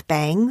with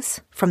bangs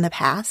from the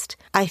past,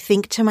 I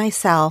think to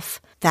myself,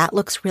 that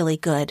looks really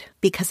good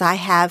because I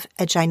have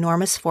a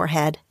ginormous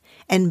forehead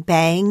and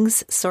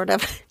bangs sort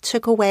of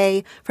took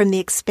away from the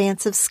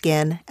expansive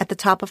skin at the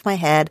top of my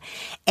head.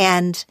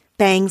 And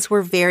bangs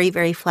were very,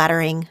 very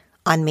flattering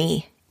on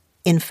me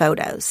in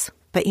photos.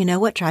 But you know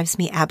what drives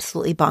me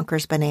absolutely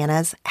bonkers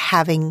bananas?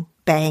 Having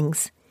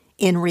bangs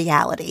in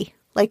reality,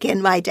 like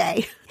in my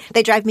day.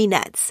 They drive me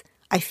nuts.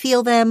 I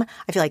feel them.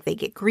 I feel like they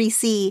get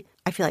greasy.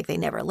 I feel like they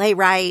never lay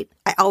right.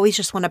 I always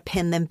just want to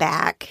pin them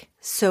back.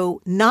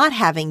 So not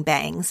having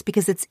bangs,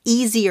 because it's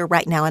easier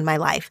right now in my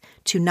life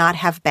to not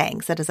have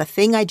bangs. That is a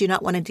thing I do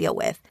not want to deal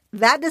with.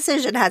 That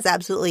decision has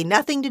absolutely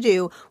nothing to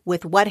do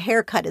with what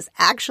haircut is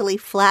actually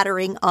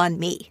flattering on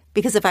me.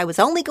 Because if I was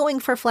only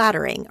going for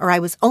flattering or I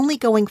was only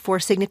going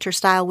for signature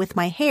style with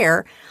my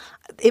hair,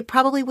 it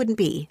probably wouldn't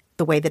be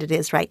the way that it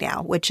is right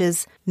now, which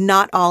is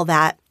not all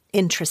that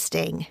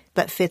interesting,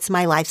 but fits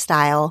my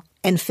lifestyle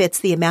and fits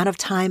the amount of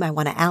time I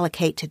want to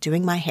allocate to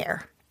doing my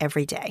hair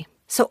every day.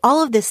 So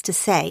all of this to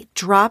say,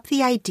 drop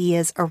the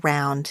ideas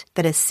around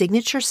that a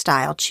signature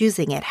style,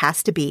 choosing it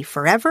has to be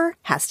forever,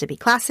 has to be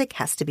classic,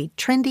 has to be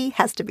trendy,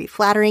 has to be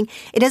flattering.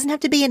 It doesn't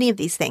have to be any of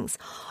these things.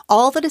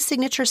 All that a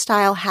signature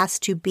style has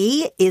to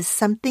be is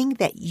something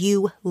that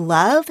you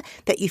love,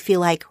 that you feel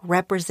like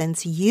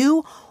represents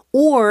you,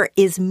 or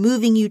is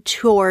moving you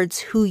towards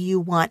who you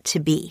want to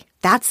be.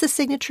 That's the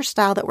signature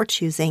style that we're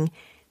choosing.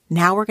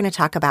 Now we're going to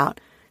talk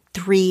about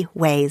 3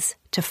 ways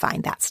to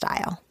find that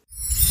style.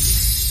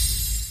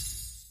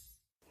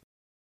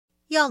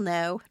 Y'all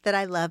know that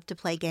I love to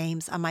play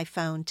games on my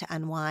phone to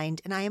unwind,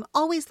 and I am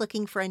always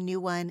looking for a new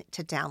one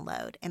to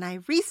download. And I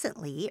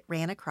recently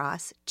ran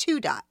across 2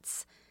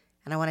 Dots,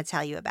 and I want to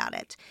tell you about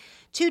it.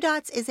 2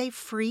 Dots is a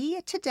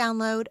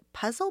free-to-download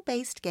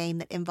puzzle-based game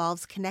that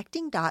involves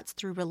connecting dots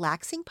through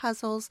relaxing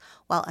puzzles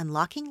while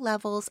unlocking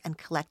levels and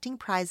collecting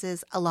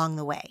prizes along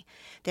the way.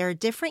 There are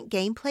different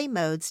gameplay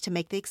modes to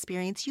make the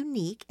experience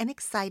unique and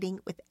exciting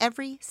with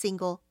every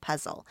single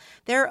puzzle.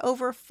 There are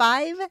over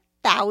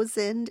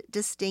 5,000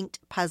 distinct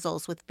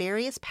puzzles with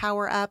various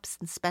power-ups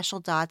and special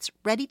dots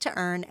ready to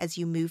earn as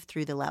you move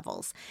through the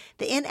levels.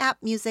 The in-app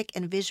music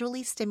and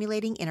visually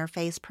stimulating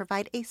interface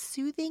provide a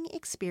soothing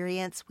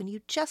experience when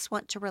you just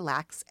want to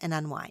relax and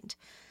unwind.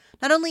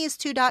 Not only is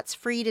 2 Dots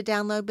free to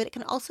download, but it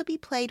can also be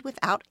played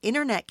without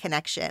internet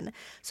connection.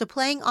 So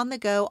playing on the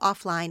go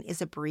offline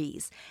is a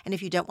breeze. And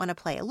if you don't want to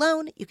play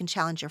alone, you can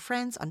challenge your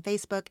friends on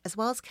Facebook as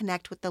well as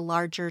connect with the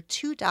larger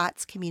 2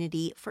 Dots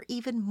community for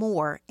even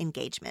more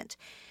engagement.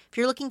 If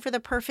you're looking for the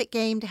perfect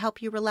game to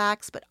help you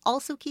relax but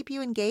also keep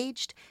you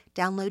engaged,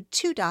 download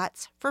 2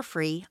 Dots for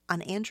free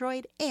on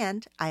Android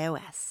and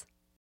iOS.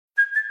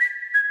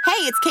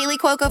 Hey, it's Kaylee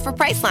Cuoco for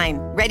Priceline.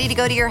 Ready to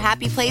go to your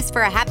happy place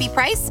for a happy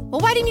price? Well,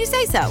 why didn't you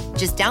say so?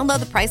 Just download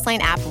the Priceline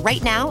app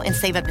right now and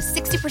save up to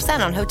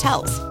 60% on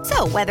hotels.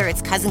 So whether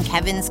it's Cousin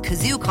Kevin's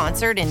Kazoo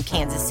Concert in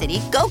Kansas City,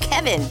 go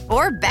Kevin,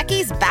 or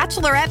Becky's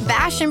Bachelorette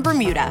Bash in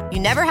Bermuda, you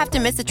never have to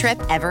miss a trip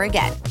ever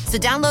again. So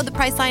download the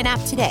Priceline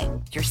app today.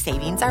 Your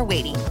savings are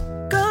waiting.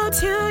 Go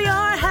to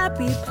your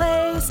happy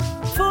place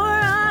for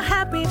a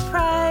happy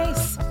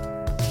price.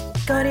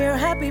 Go to your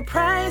happy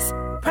price,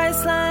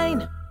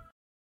 Priceline.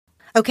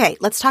 Okay,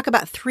 let's talk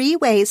about 3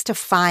 ways to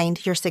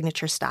find your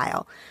signature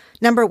style.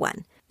 Number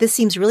 1, this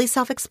seems really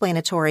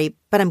self-explanatory,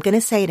 but I'm going to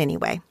say it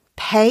anyway.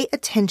 Pay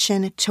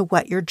attention to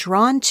what you're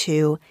drawn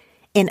to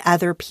in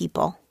other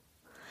people.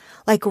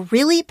 Like,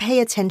 really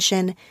pay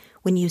attention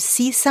when you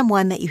see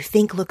someone that you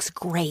think looks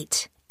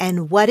great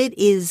and what it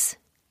is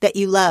that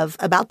you love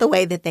about the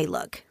way that they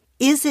look.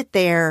 Is it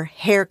their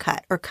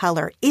haircut or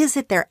color? Is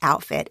it their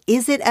outfit?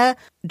 Is it a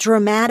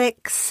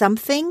dramatic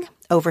something?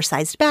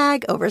 Oversized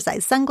bag,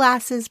 oversized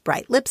sunglasses,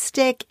 bright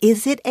lipstick?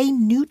 Is it a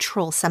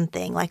neutral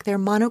something like they're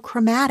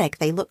monochromatic?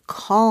 They look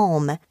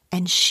calm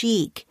and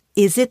chic.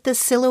 Is it the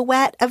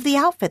silhouette of the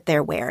outfit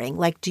they're wearing?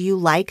 Like, do you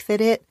like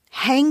that it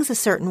hangs a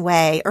certain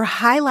way or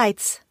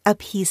highlights a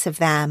piece of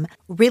them?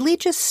 Really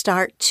just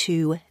start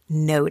to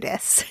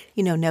notice.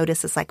 You know,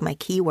 notice is like my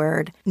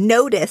keyword.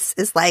 Notice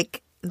is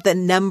like the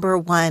number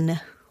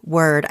 1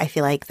 word I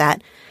feel like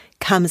that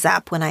comes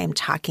up when I am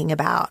talking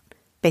about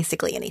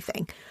basically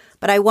anything.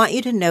 But I want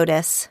you to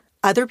notice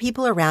other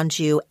people around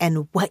you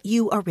and what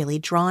you are really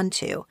drawn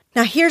to.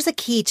 Now, here's a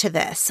key to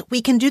this.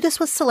 We can do this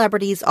with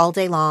celebrities all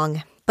day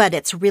long, but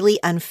it's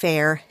really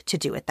unfair to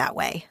do it that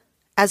way.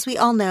 As we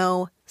all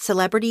know,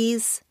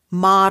 celebrities,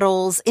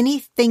 models,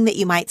 anything that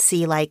you might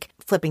see like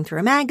flipping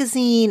through a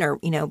magazine or,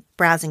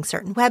 browsing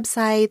certain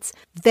websites,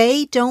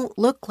 they don't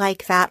look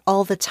like that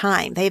all the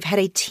time. They've had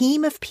a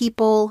team of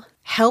people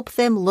help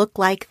them look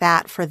like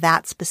that for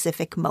that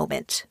specific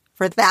moment,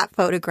 for that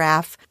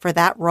photograph, for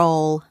that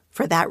role,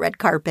 for that red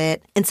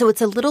carpet. And so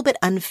it's a little bit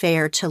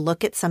unfair to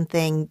look at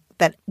something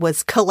that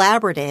was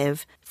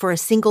collaborative for a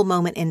single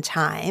moment in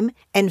time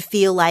and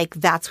feel like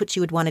that's what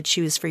you would want to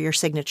choose for your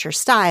signature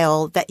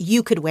style that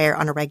you could wear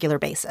on a regular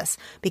basis,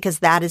 because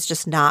that is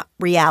just not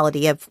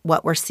reality of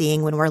what we're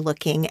seeing when we're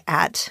looking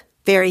at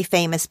very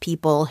famous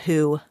people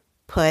who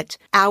put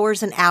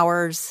hours and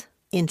hours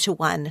into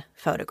one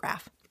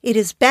photograph. It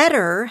is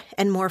better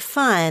and more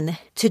fun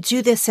to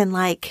do this in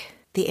like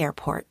the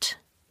airport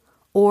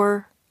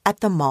or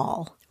at the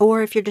mall,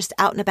 or if you're just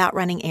out and about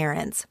running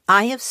errands.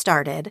 I have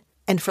started,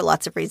 and for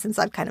lots of reasons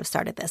I've kind of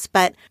started this,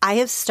 but I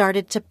have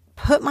started to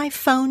put my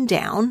phone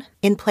down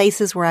in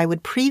places where I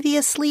would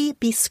previously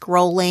be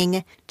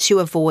scrolling to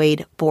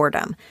avoid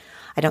boredom.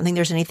 I don't think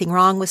there's anything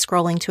wrong with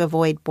scrolling to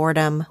avoid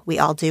boredom. We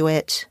all do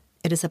it.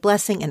 It is a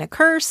blessing and a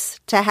curse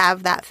to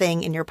have that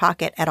thing in your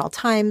pocket at all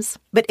times.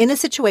 But in a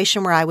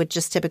situation where I would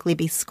just typically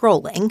be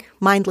scrolling,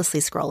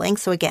 mindlessly scrolling,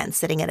 so again,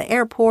 sitting at an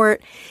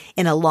airport,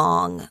 in a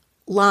long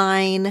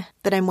line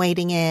that I'm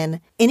waiting in,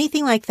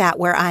 anything like that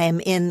where I am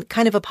in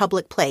kind of a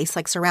public place,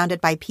 like surrounded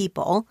by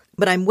people,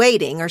 but I'm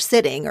waiting or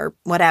sitting or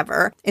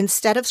whatever,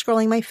 instead of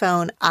scrolling my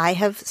phone, I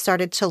have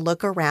started to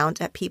look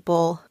around at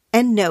people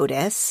and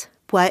notice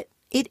what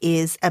it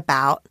is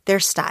about their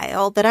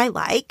style that I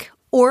like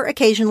or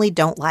occasionally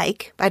don't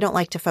like. I don't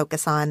like to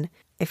focus on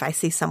if I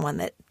see someone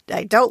that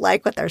I don't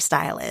like what their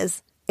style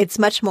is. It's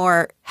much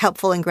more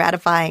helpful and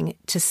gratifying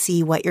to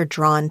see what you're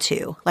drawn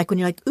to. Like when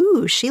you're like,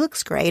 ooh, she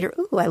looks great, or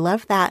ooh, I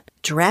love that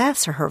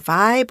dress or her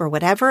vibe or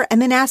whatever.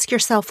 And then ask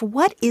yourself,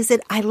 what is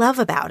it I love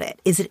about it?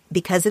 Is it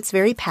because it's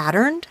very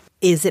patterned?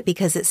 Is it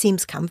because it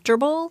seems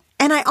comfortable?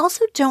 And I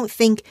also don't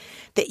think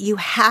that you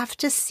have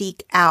to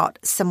seek out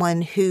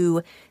someone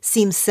who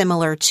seems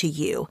similar to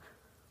you.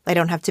 They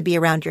don't have to be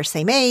around your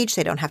same age.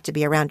 They don't have to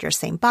be around your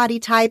same body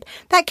type.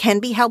 That can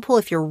be helpful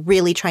if you're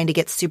really trying to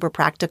get super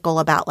practical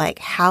about like,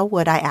 how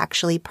would I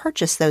actually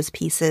purchase those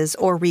pieces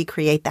or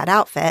recreate that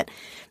outfit?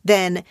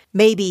 Then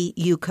maybe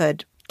you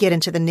could get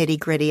into the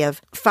nitty-gritty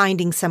of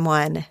finding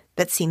someone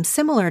that seems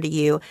similar to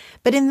you.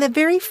 But in the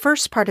very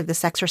first part of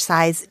this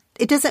exercise,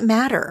 it doesn't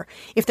matter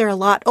if they're a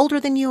lot older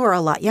than you or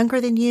a lot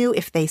younger than you,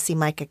 if they seem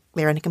like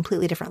they're in a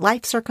completely different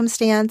life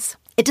circumstance.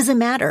 It doesn't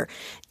matter.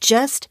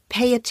 Just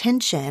pay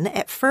attention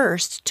at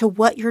first to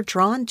what you're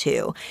drawn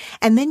to.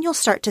 And then you'll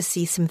start to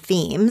see some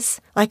themes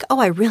like, oh,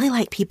 I really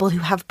like people who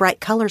have bright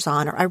colors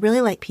on, or I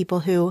really like people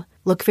who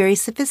look very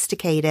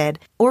sophisticated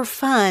or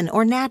fun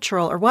or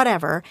natural or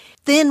whatever.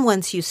 Then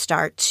once you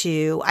start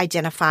to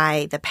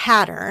identify the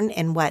pattern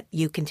in what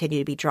you continue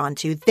to be drawn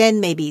to, then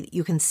maybe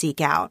you can seek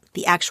out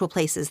the actual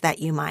places that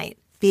you might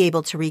be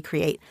able to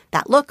recreate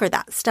that look or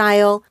that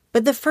style.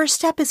 But the first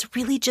step is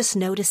really just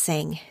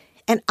noticing.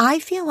 And I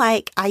feel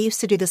like I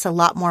used to do this a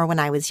lot more when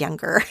I was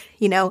younger,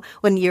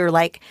 when you're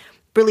like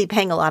really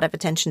paying a lot of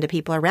attention to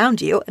people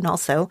around you. And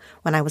also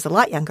when I was a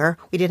lot younger,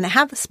 we didn't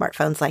have the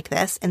smartphones like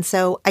this. And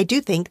so I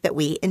do think that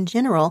we in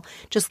general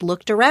just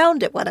looked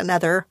around at one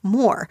another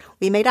more.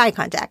 We made eye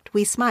contact.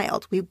 We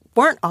smiled. We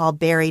weren't all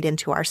buried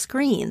into our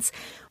screens.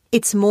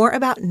 It's more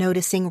about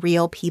noticing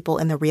real people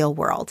in the real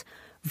world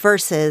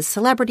versus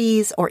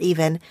celebrities or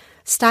even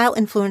style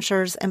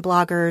influencers and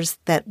bloggers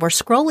that we're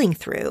scrolling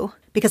through,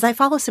 because I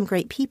follow some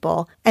great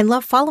people and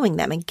love following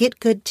them and get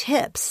good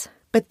tips.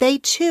 But they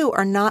too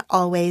are not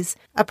always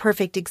a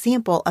perfect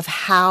example of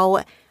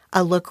how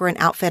a look or an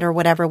outfit or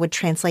whatever would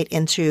translate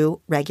into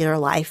regular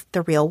life,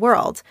 the real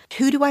world.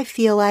 Who do I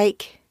feel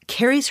like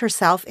carries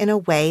herself in a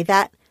way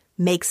that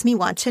makes me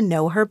want to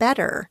know her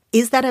better?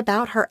 Is that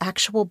about her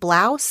actual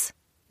blouse?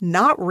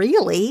 Not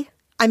really.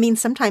 I mean,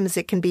 sometimes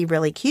it can be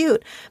really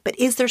cute, but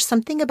is there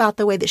something about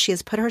the way that she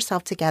has put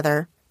herself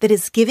together that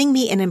is giving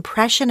me an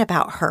impression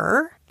about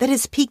her that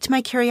has piqued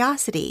my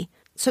curiosity?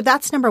 So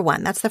that's number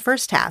one. That's the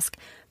first task.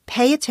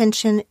 Pay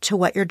attention to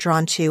what you're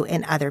drawn to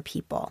in other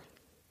people.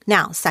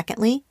 Now,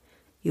 secondly,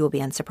 you will be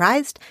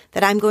unsurprised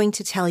that I'm going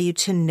to tell you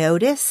to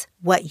notice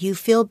what you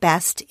feel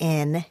best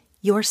in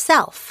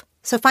yourself.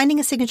 So finding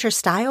a signature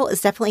style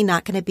is definitely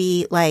not going to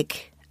be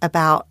like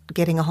about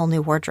getting a whole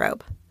new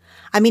wardrobe.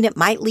 I mean, it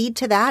might lead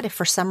to that if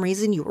for some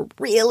reason you were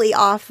really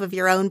off of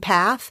your own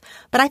path,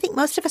 but I think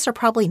most of us are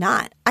probably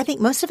not. I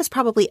think most of us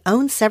probably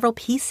own several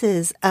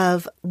pieces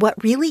of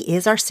what really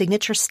is our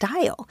signature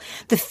style,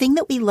 the thing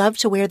that we love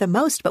to wear the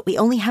most, but we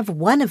only have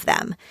one of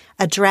them,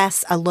 a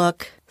dress, a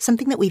look,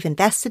 something that we've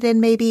invested in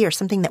maybe, or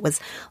something that was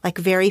like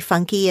very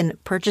funky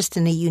and purchased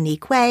in a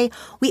unique way.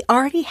 We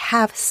already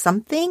have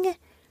something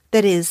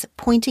that is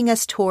pointing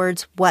us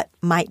towards what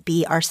might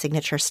be our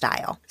signature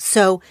style.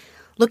 So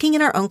looking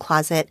in our own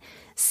closet,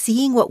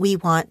 seeing what we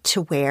want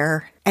to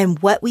wear and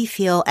what we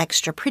feel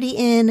extra pretty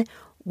in,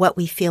 what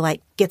we feel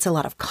like gets a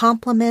lot of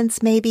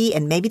compliments maybe,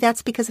 and maybe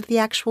that's because of the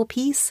actual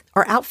piece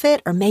or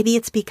outfit, or maybe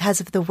it's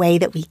because of the way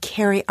that we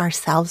carry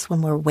ourselves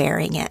when we're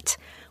wearing it,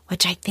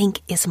 which I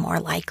think is more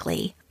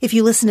likely. If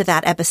you listen to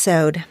that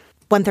episode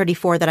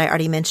 134 that I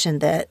already mentioned,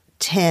 the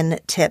 10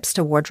 tips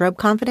to wardrobe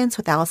confidence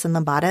with Alison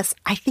Lambatis,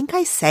 I think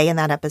I say in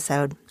that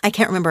episode, I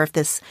can't remember if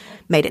this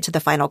made it to the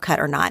final cut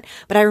or not,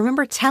 but I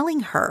remember telling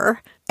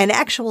her, an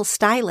actual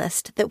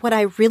stylist, that what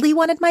I really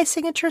wanted my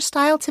signature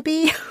style to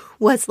be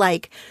was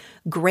like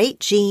great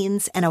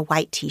jeans and a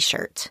white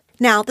t-shirt.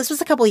 Now, this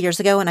was a couple of years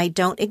ago, and I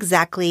don't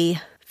exactly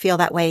feel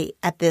that way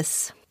at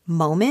this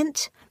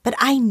moment, but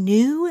I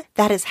knew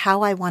that is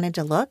how I wanted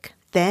to look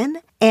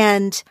then,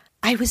 and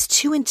I was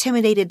too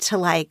intimidated to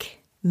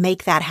like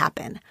make that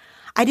happen.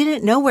 I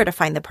didn't know where to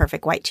find the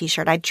perfect white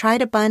t-shirt. I'd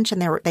tried a bunch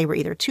and they were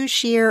either too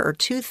sheer or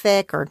too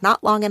thick or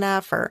not long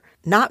enough or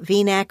not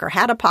V-neck or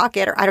had a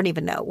pocket or I don't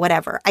even know,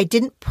 whatever. I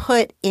didn't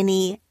put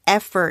any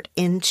effort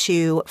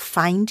into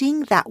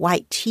finding that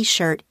white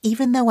t-shirt,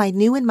 even though I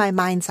knew in my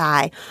mind's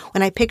eye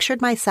when I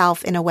pictured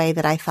myself in a way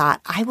that I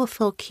thought, I will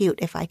feel cute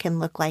if I can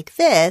look like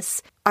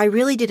this. I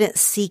really didn't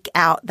seek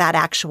out that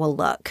actual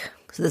look.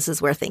 So this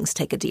is where things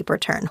take a deeper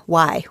turn.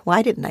 Why?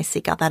 Why didn't I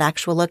seek out that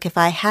actual look? If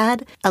I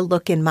had a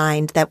look in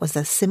mind that was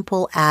as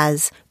simple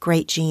as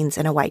great jeans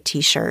and a white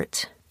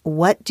t-shirt,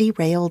 what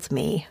derailed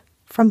me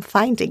from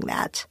finding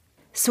that?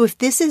 So if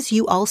this is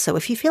you also,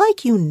 if you feel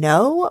like you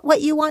know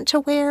what you want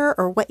to wear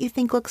or what you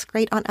think looks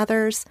great on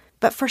others,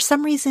 but for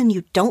some reason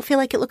you don't feel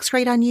like it looks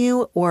great on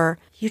you or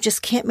you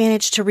just can't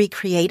manage to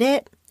recreate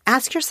it,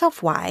 ask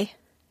yourself why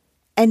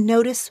and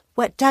notice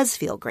what does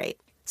feel great.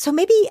 So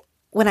maybe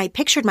when I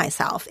pictured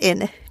myself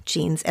in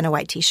jeans and a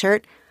white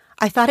t-shirt,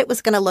 I thought it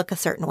was going to look a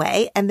certain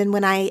way. And then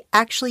when I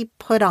actually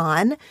put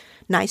on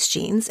nice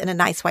jeans and a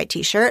nice white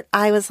t-shirt,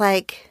 I was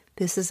like,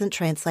 this isn't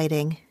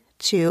translating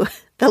to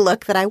the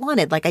look that I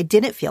wanted. Like I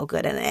didn't feel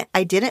good in it.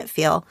 I didn't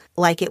feel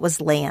like it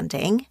was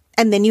landing.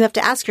 And then you have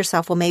to ask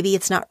yourself, well, maybe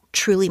it's not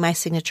truly my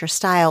signature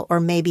style,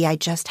 or maybe I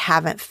just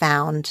haven't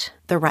found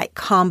the right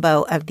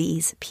combo of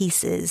these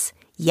pieces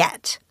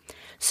yet.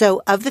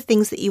 So of the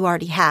things that you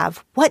already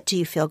have, what do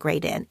you feel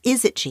great in?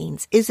 Is it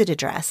jeans? Is it a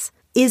dress?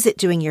 Is it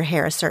doing your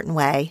hair a certain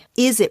way?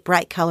 Is it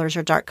bright colors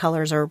or dark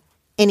colors or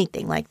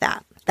anything like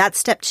that? That's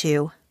step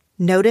 2.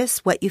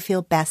 Notice what you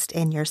feel best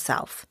in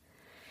yourself.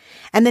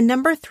 And then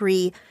number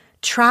 3,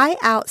 try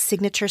out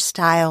signature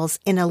styles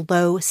in a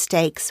low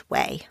stakes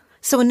way.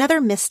 So another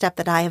misstep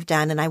that I have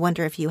done, and I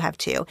wonder if you have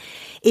too,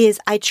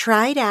 is I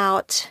tried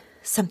out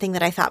something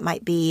that I thought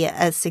might be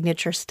a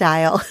signature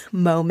style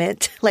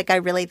moment. Like I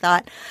really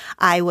thought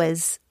I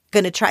was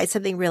going to try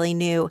something really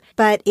new,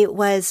 but it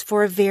was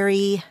for a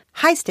very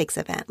high stakes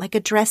event, like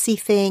a dressy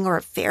thing or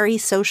a very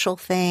social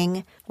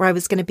thing where I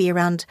was going to be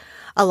around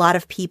a lot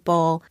of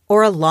people,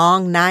 or a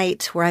long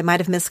night where I might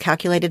have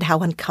miscalculated how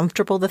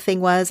uncomfortable the thing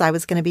was I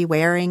was going to be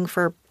wearing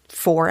for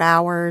 4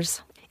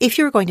 hours. If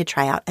you're going to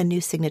try out a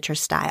new signature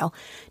style,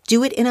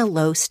 do it in a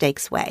low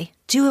stakes way.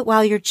 Do it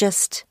while you're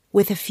just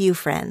with a few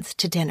friends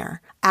to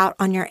dinner, out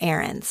on your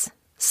errands.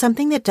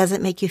 Something that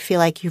doesn't make you feel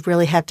like you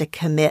really have to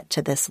commit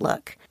to this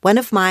look. One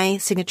of my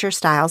signature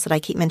styles that I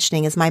keep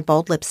mentioning is my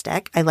bold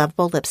lipstick. I love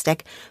bold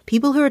lipstick.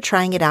 People who are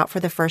trying it out for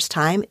the first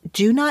time,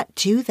 do not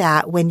do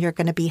that when you're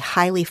going to be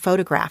highly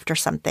photographed or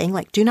something.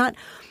 Like, do not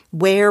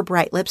wear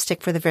bright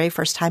lipstick for the very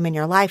first time in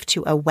your life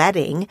to a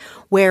wedding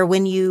where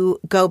when you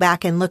go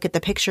back and look at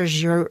the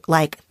pictures, you're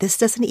like, this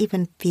doesn't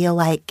even feel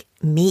like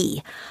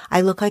me.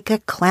 I look like a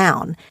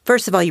clown.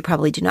 First of all, you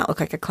probably do not look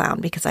like a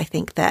clown because I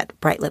think that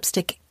bright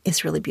lipstick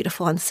is really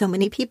beautiful on so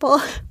many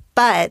people.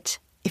 But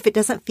if it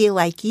doesn't feel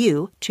like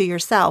you to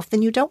yourself,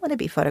 then you don't want to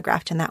be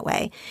photographed in that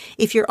way.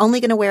 If you're only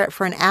going to wear it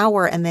for an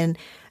hour and then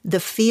the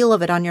feel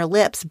of it on your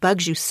lips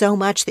bugs you so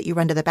much that you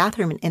run to the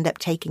bathroom and end up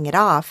taking it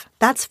off,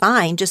 that's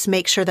fine. Just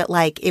make sure that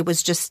it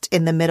was just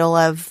in the middle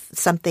of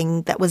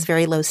something that was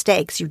very low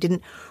stakes. You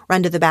didn't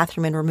run to the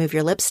bathroom and remove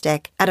your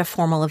lipstick at a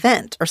formal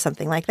event or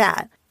something like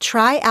that.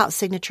 Try out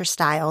signature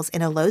styles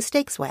in a low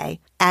stakes way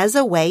as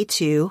a way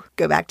to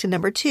go back to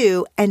number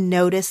 2 and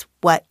notice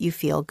what you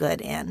feel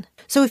good in.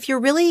 So if you're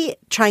really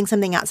trying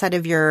something outside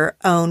of your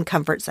own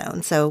comfort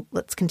zone, so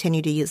let's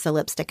continue to use the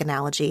lipstick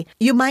analogy,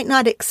 you might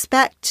not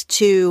expect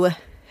to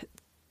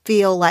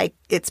feel like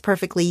it's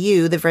perfectly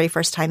you the very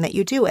first time that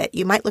you do it.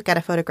 You might look at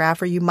a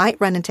photograph, or you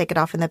might run and take it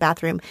off in the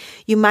bathroom.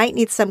 You might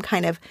need some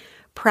kind of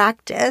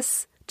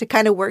practice to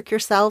kind of work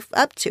yourself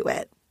up to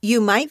it.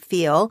 You might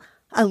feel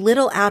a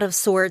little out of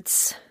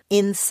sorts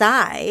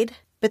inside,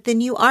 but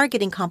then you are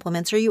getting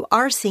compliments, or you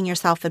are seeing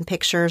yourself in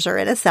pictures or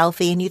in a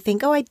selfie, and you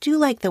think, oh, I do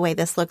like the way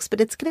this looks,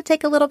 but it's going to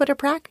take a little bit of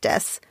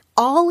practice.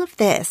 All of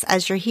this,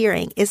 as you're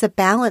hearing, is a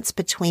balance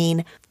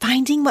between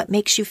finding what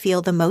makes you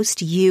feel the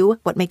most you,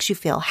 what makes you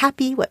feel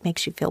happy, what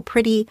makes you feel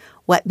pretty,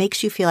 what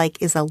makes you feel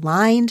like is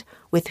aligned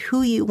with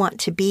who you want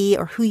to be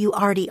or who you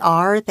already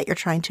are that you're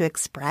trying to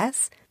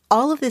express.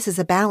 All of this is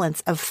a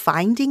balance of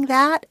finding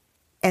that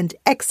and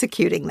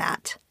executing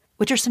that,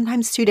 which are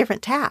sometimes 2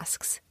 different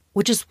tasks,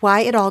 which is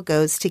why it all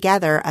goes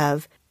together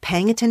of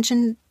paying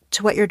attention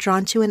to what you're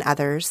drawn to in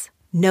others,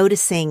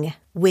 noticing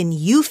when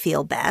you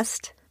feel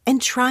best, and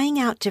trying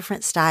out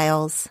different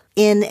styles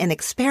in an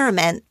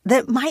experiment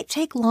that might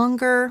take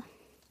longer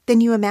than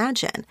you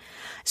imagine. I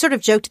sort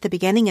of joked at the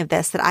beginning of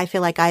this that I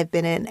feel like I've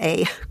been in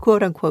a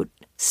quote-unquote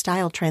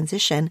style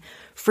transition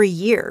for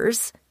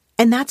years,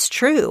 and that's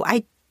true.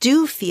 I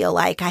do feel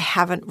like I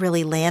haven't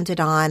really landed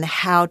on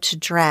how to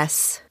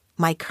dress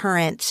my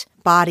current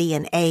body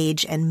and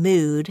age and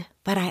mood,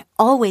 but I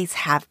always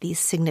have these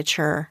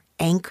signature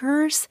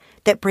anchors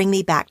that bring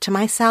me back to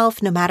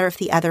myself, no matter if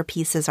the other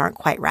pieces aren't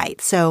quite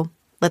right. So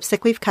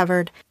lipstick we've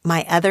covered.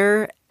 My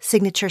other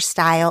signature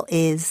style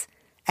is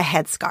a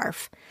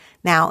headscarf.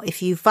 Now,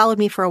 if you've followed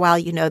me for a while,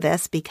 you know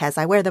this because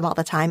I wear them all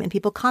the time and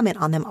people comment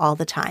on them all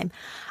the time.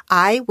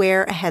 I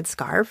wear a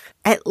headscarf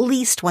at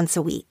least once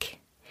a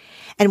week.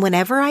 And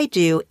whenever I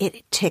do,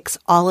 it ticks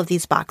all of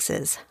these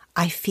boxes.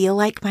 I feel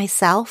like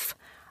myself.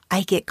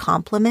 I get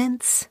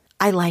compliments.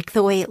 I like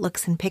the way it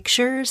looks in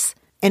pictures.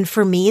 And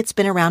for me, it's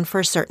been around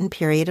for a certain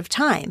period of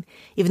time.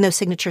 Even though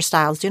signature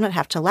styles do not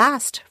have to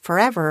last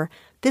forever,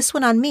 this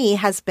one on me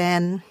has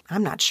been,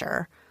 I'm not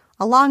sure,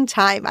 a long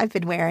time I've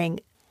been wearing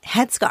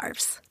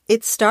headscarves.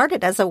 It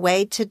started as a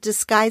way to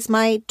disguise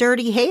my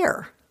dirty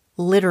hair.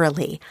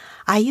 Literally.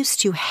 I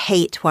used to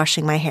hate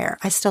washing my hair.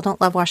 I still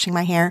don't love washing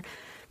my hair.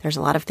 There's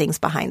a lot of things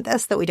behind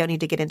this that we don't need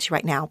to get into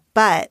right now.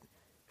 But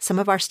some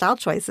of our style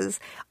choices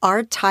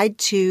are tied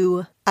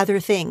to other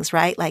things,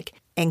 right? Like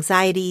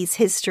anxieties,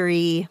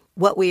 history,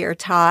 what we are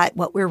taught,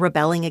 what we're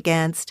rebelling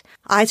against.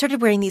 I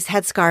started wearing these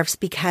headscarves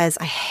because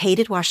I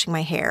hated washing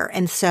my hair.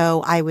 And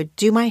so I would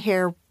do my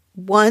hair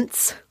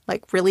once,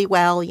 like really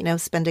well,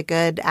 spend a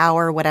good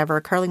hour, whatever,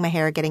 curling my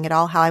hair, getting it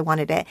all how I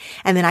wanted it.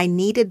 And then I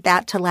needed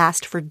that to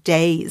last for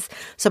days.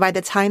 So by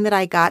the time that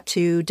I got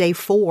to day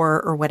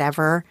 4 or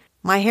whatever,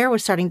 my hair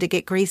was starting to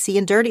get greasy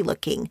and dirty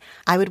looking.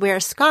 I would wear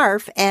a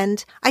scarf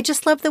and I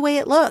just loved the way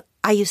it looked.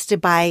 I used to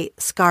buy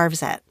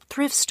scarves at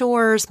thrift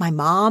stores. My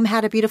mom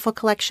had a beautiful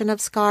collection of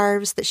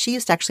scarves that she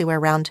used to actually wear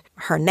around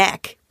her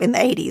neck in the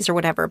 80s or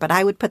whatever, but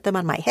I would put them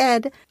on my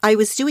head. I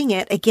was doing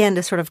it, again,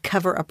 to sort of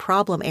cover a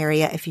problem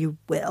area, if you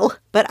will.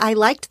 But I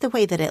liked the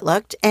way that it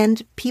looked,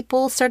 and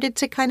people started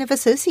to kind of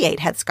associate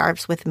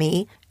headscarves with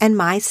me and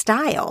my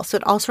style. So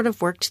it all sort of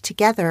worked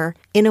together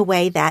in a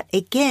way that,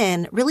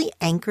 again, really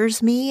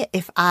anchors me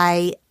if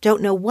I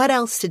don't know what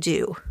else to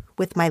do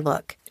with my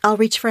look. I'll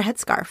reach for a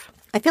headscarf.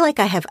 I feel like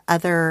I have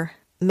other,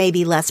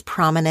 maybe less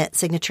prominent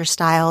signature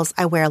styles.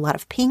 I wear a lot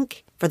of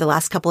pink. For the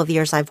last couple of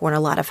years, I've worn a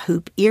lot of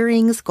hoop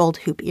earrings. Gold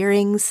hoop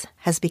earrings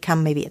has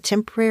become maybe a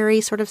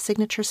temporary sort of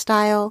signature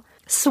style.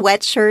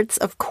 Sweatshirts,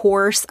 of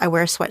course. I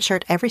wear a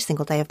sweatshirt every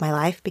single day of my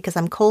life because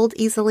I'm cold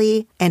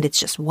easily, and it's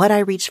just what I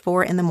reach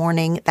for in the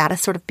morning. That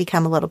has sort of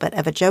become a little bit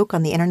of a joke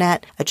on the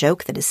internet, a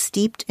joke that is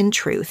steeped in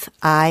truth.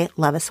 I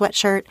love a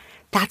sweatshirt.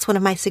 That's one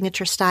of my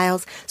signature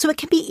styles. So it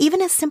can be even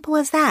as simple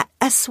as that,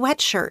 a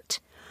sweatshirt.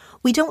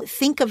 We don't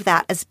think of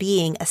that as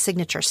being a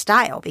signature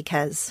style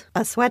because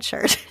a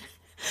sweatshirt,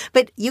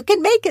 but you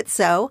can make it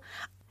so.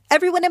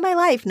 Everyone in my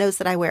life knows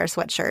that I wear a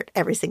sweatshirt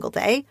every single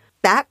day.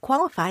 That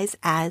qualifies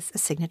as a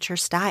signature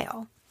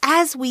style.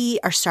 As we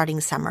are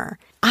starting summer,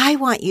 I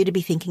want you to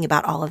be thinking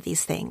about all of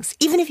these things.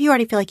 Even if you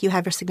already feel like you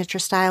have your signature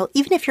style,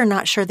 even if you're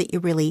not sure that you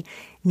really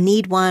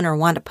need one or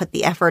want to put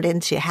the effort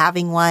into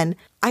having one,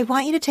 I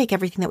want you to take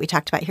everything that we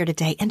talked about here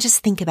today and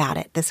just think about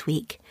it this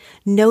week.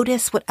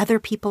 Notice what other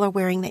people are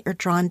wearing that you're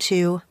drawn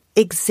to.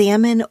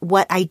 Examine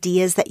what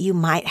ideas that you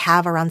might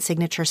have around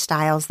signature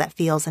styles that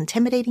feels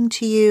intimidating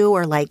to you,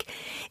 or like,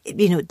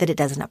 that it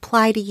doesn't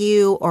apply to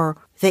you, or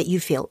that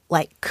you feel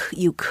like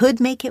you could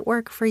make it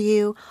work for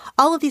you.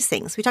 All of these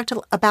things we talked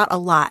about a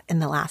lot in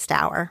the last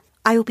hour.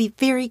 I will be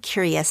very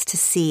curious to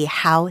see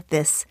how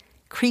this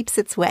creeps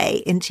its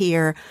way into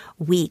your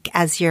week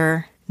as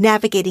you're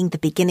navigating the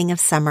beginning of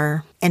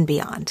summer and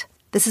beyond.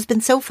 This has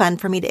been so fun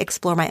for me to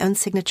explore my own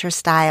signature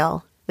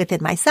style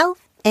within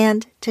myself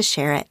and to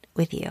share it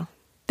with you.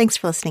 Thanks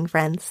for listening,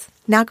 friends.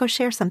 Now go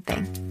share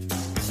something.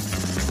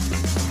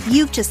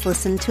 You've just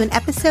listened to an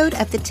episode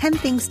of the 10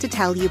 Things to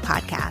Tell You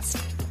podcast.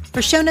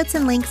 For show notes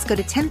and links, go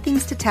to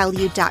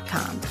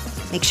 10thingstotellyou.com.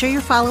 Make sure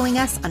you're following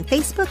us on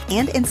Facebook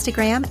and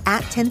Instagram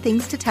at 10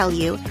 Things to Tell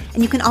You,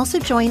 and you can also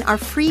join our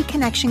free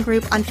connection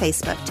group on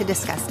Facebook to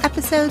discuss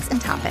episodes and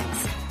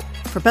topics.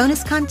 For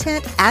bonus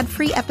content,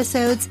 ad-free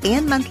episodes,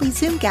 and monthly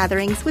Zoom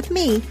gatherings with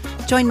me,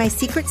 join my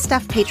Secret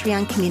Stuff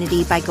Patreon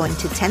community by going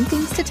to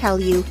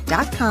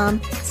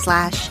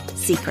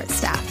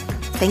 10thingstotellyou.com/secretstuff.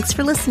 Thanks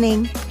for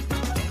listening.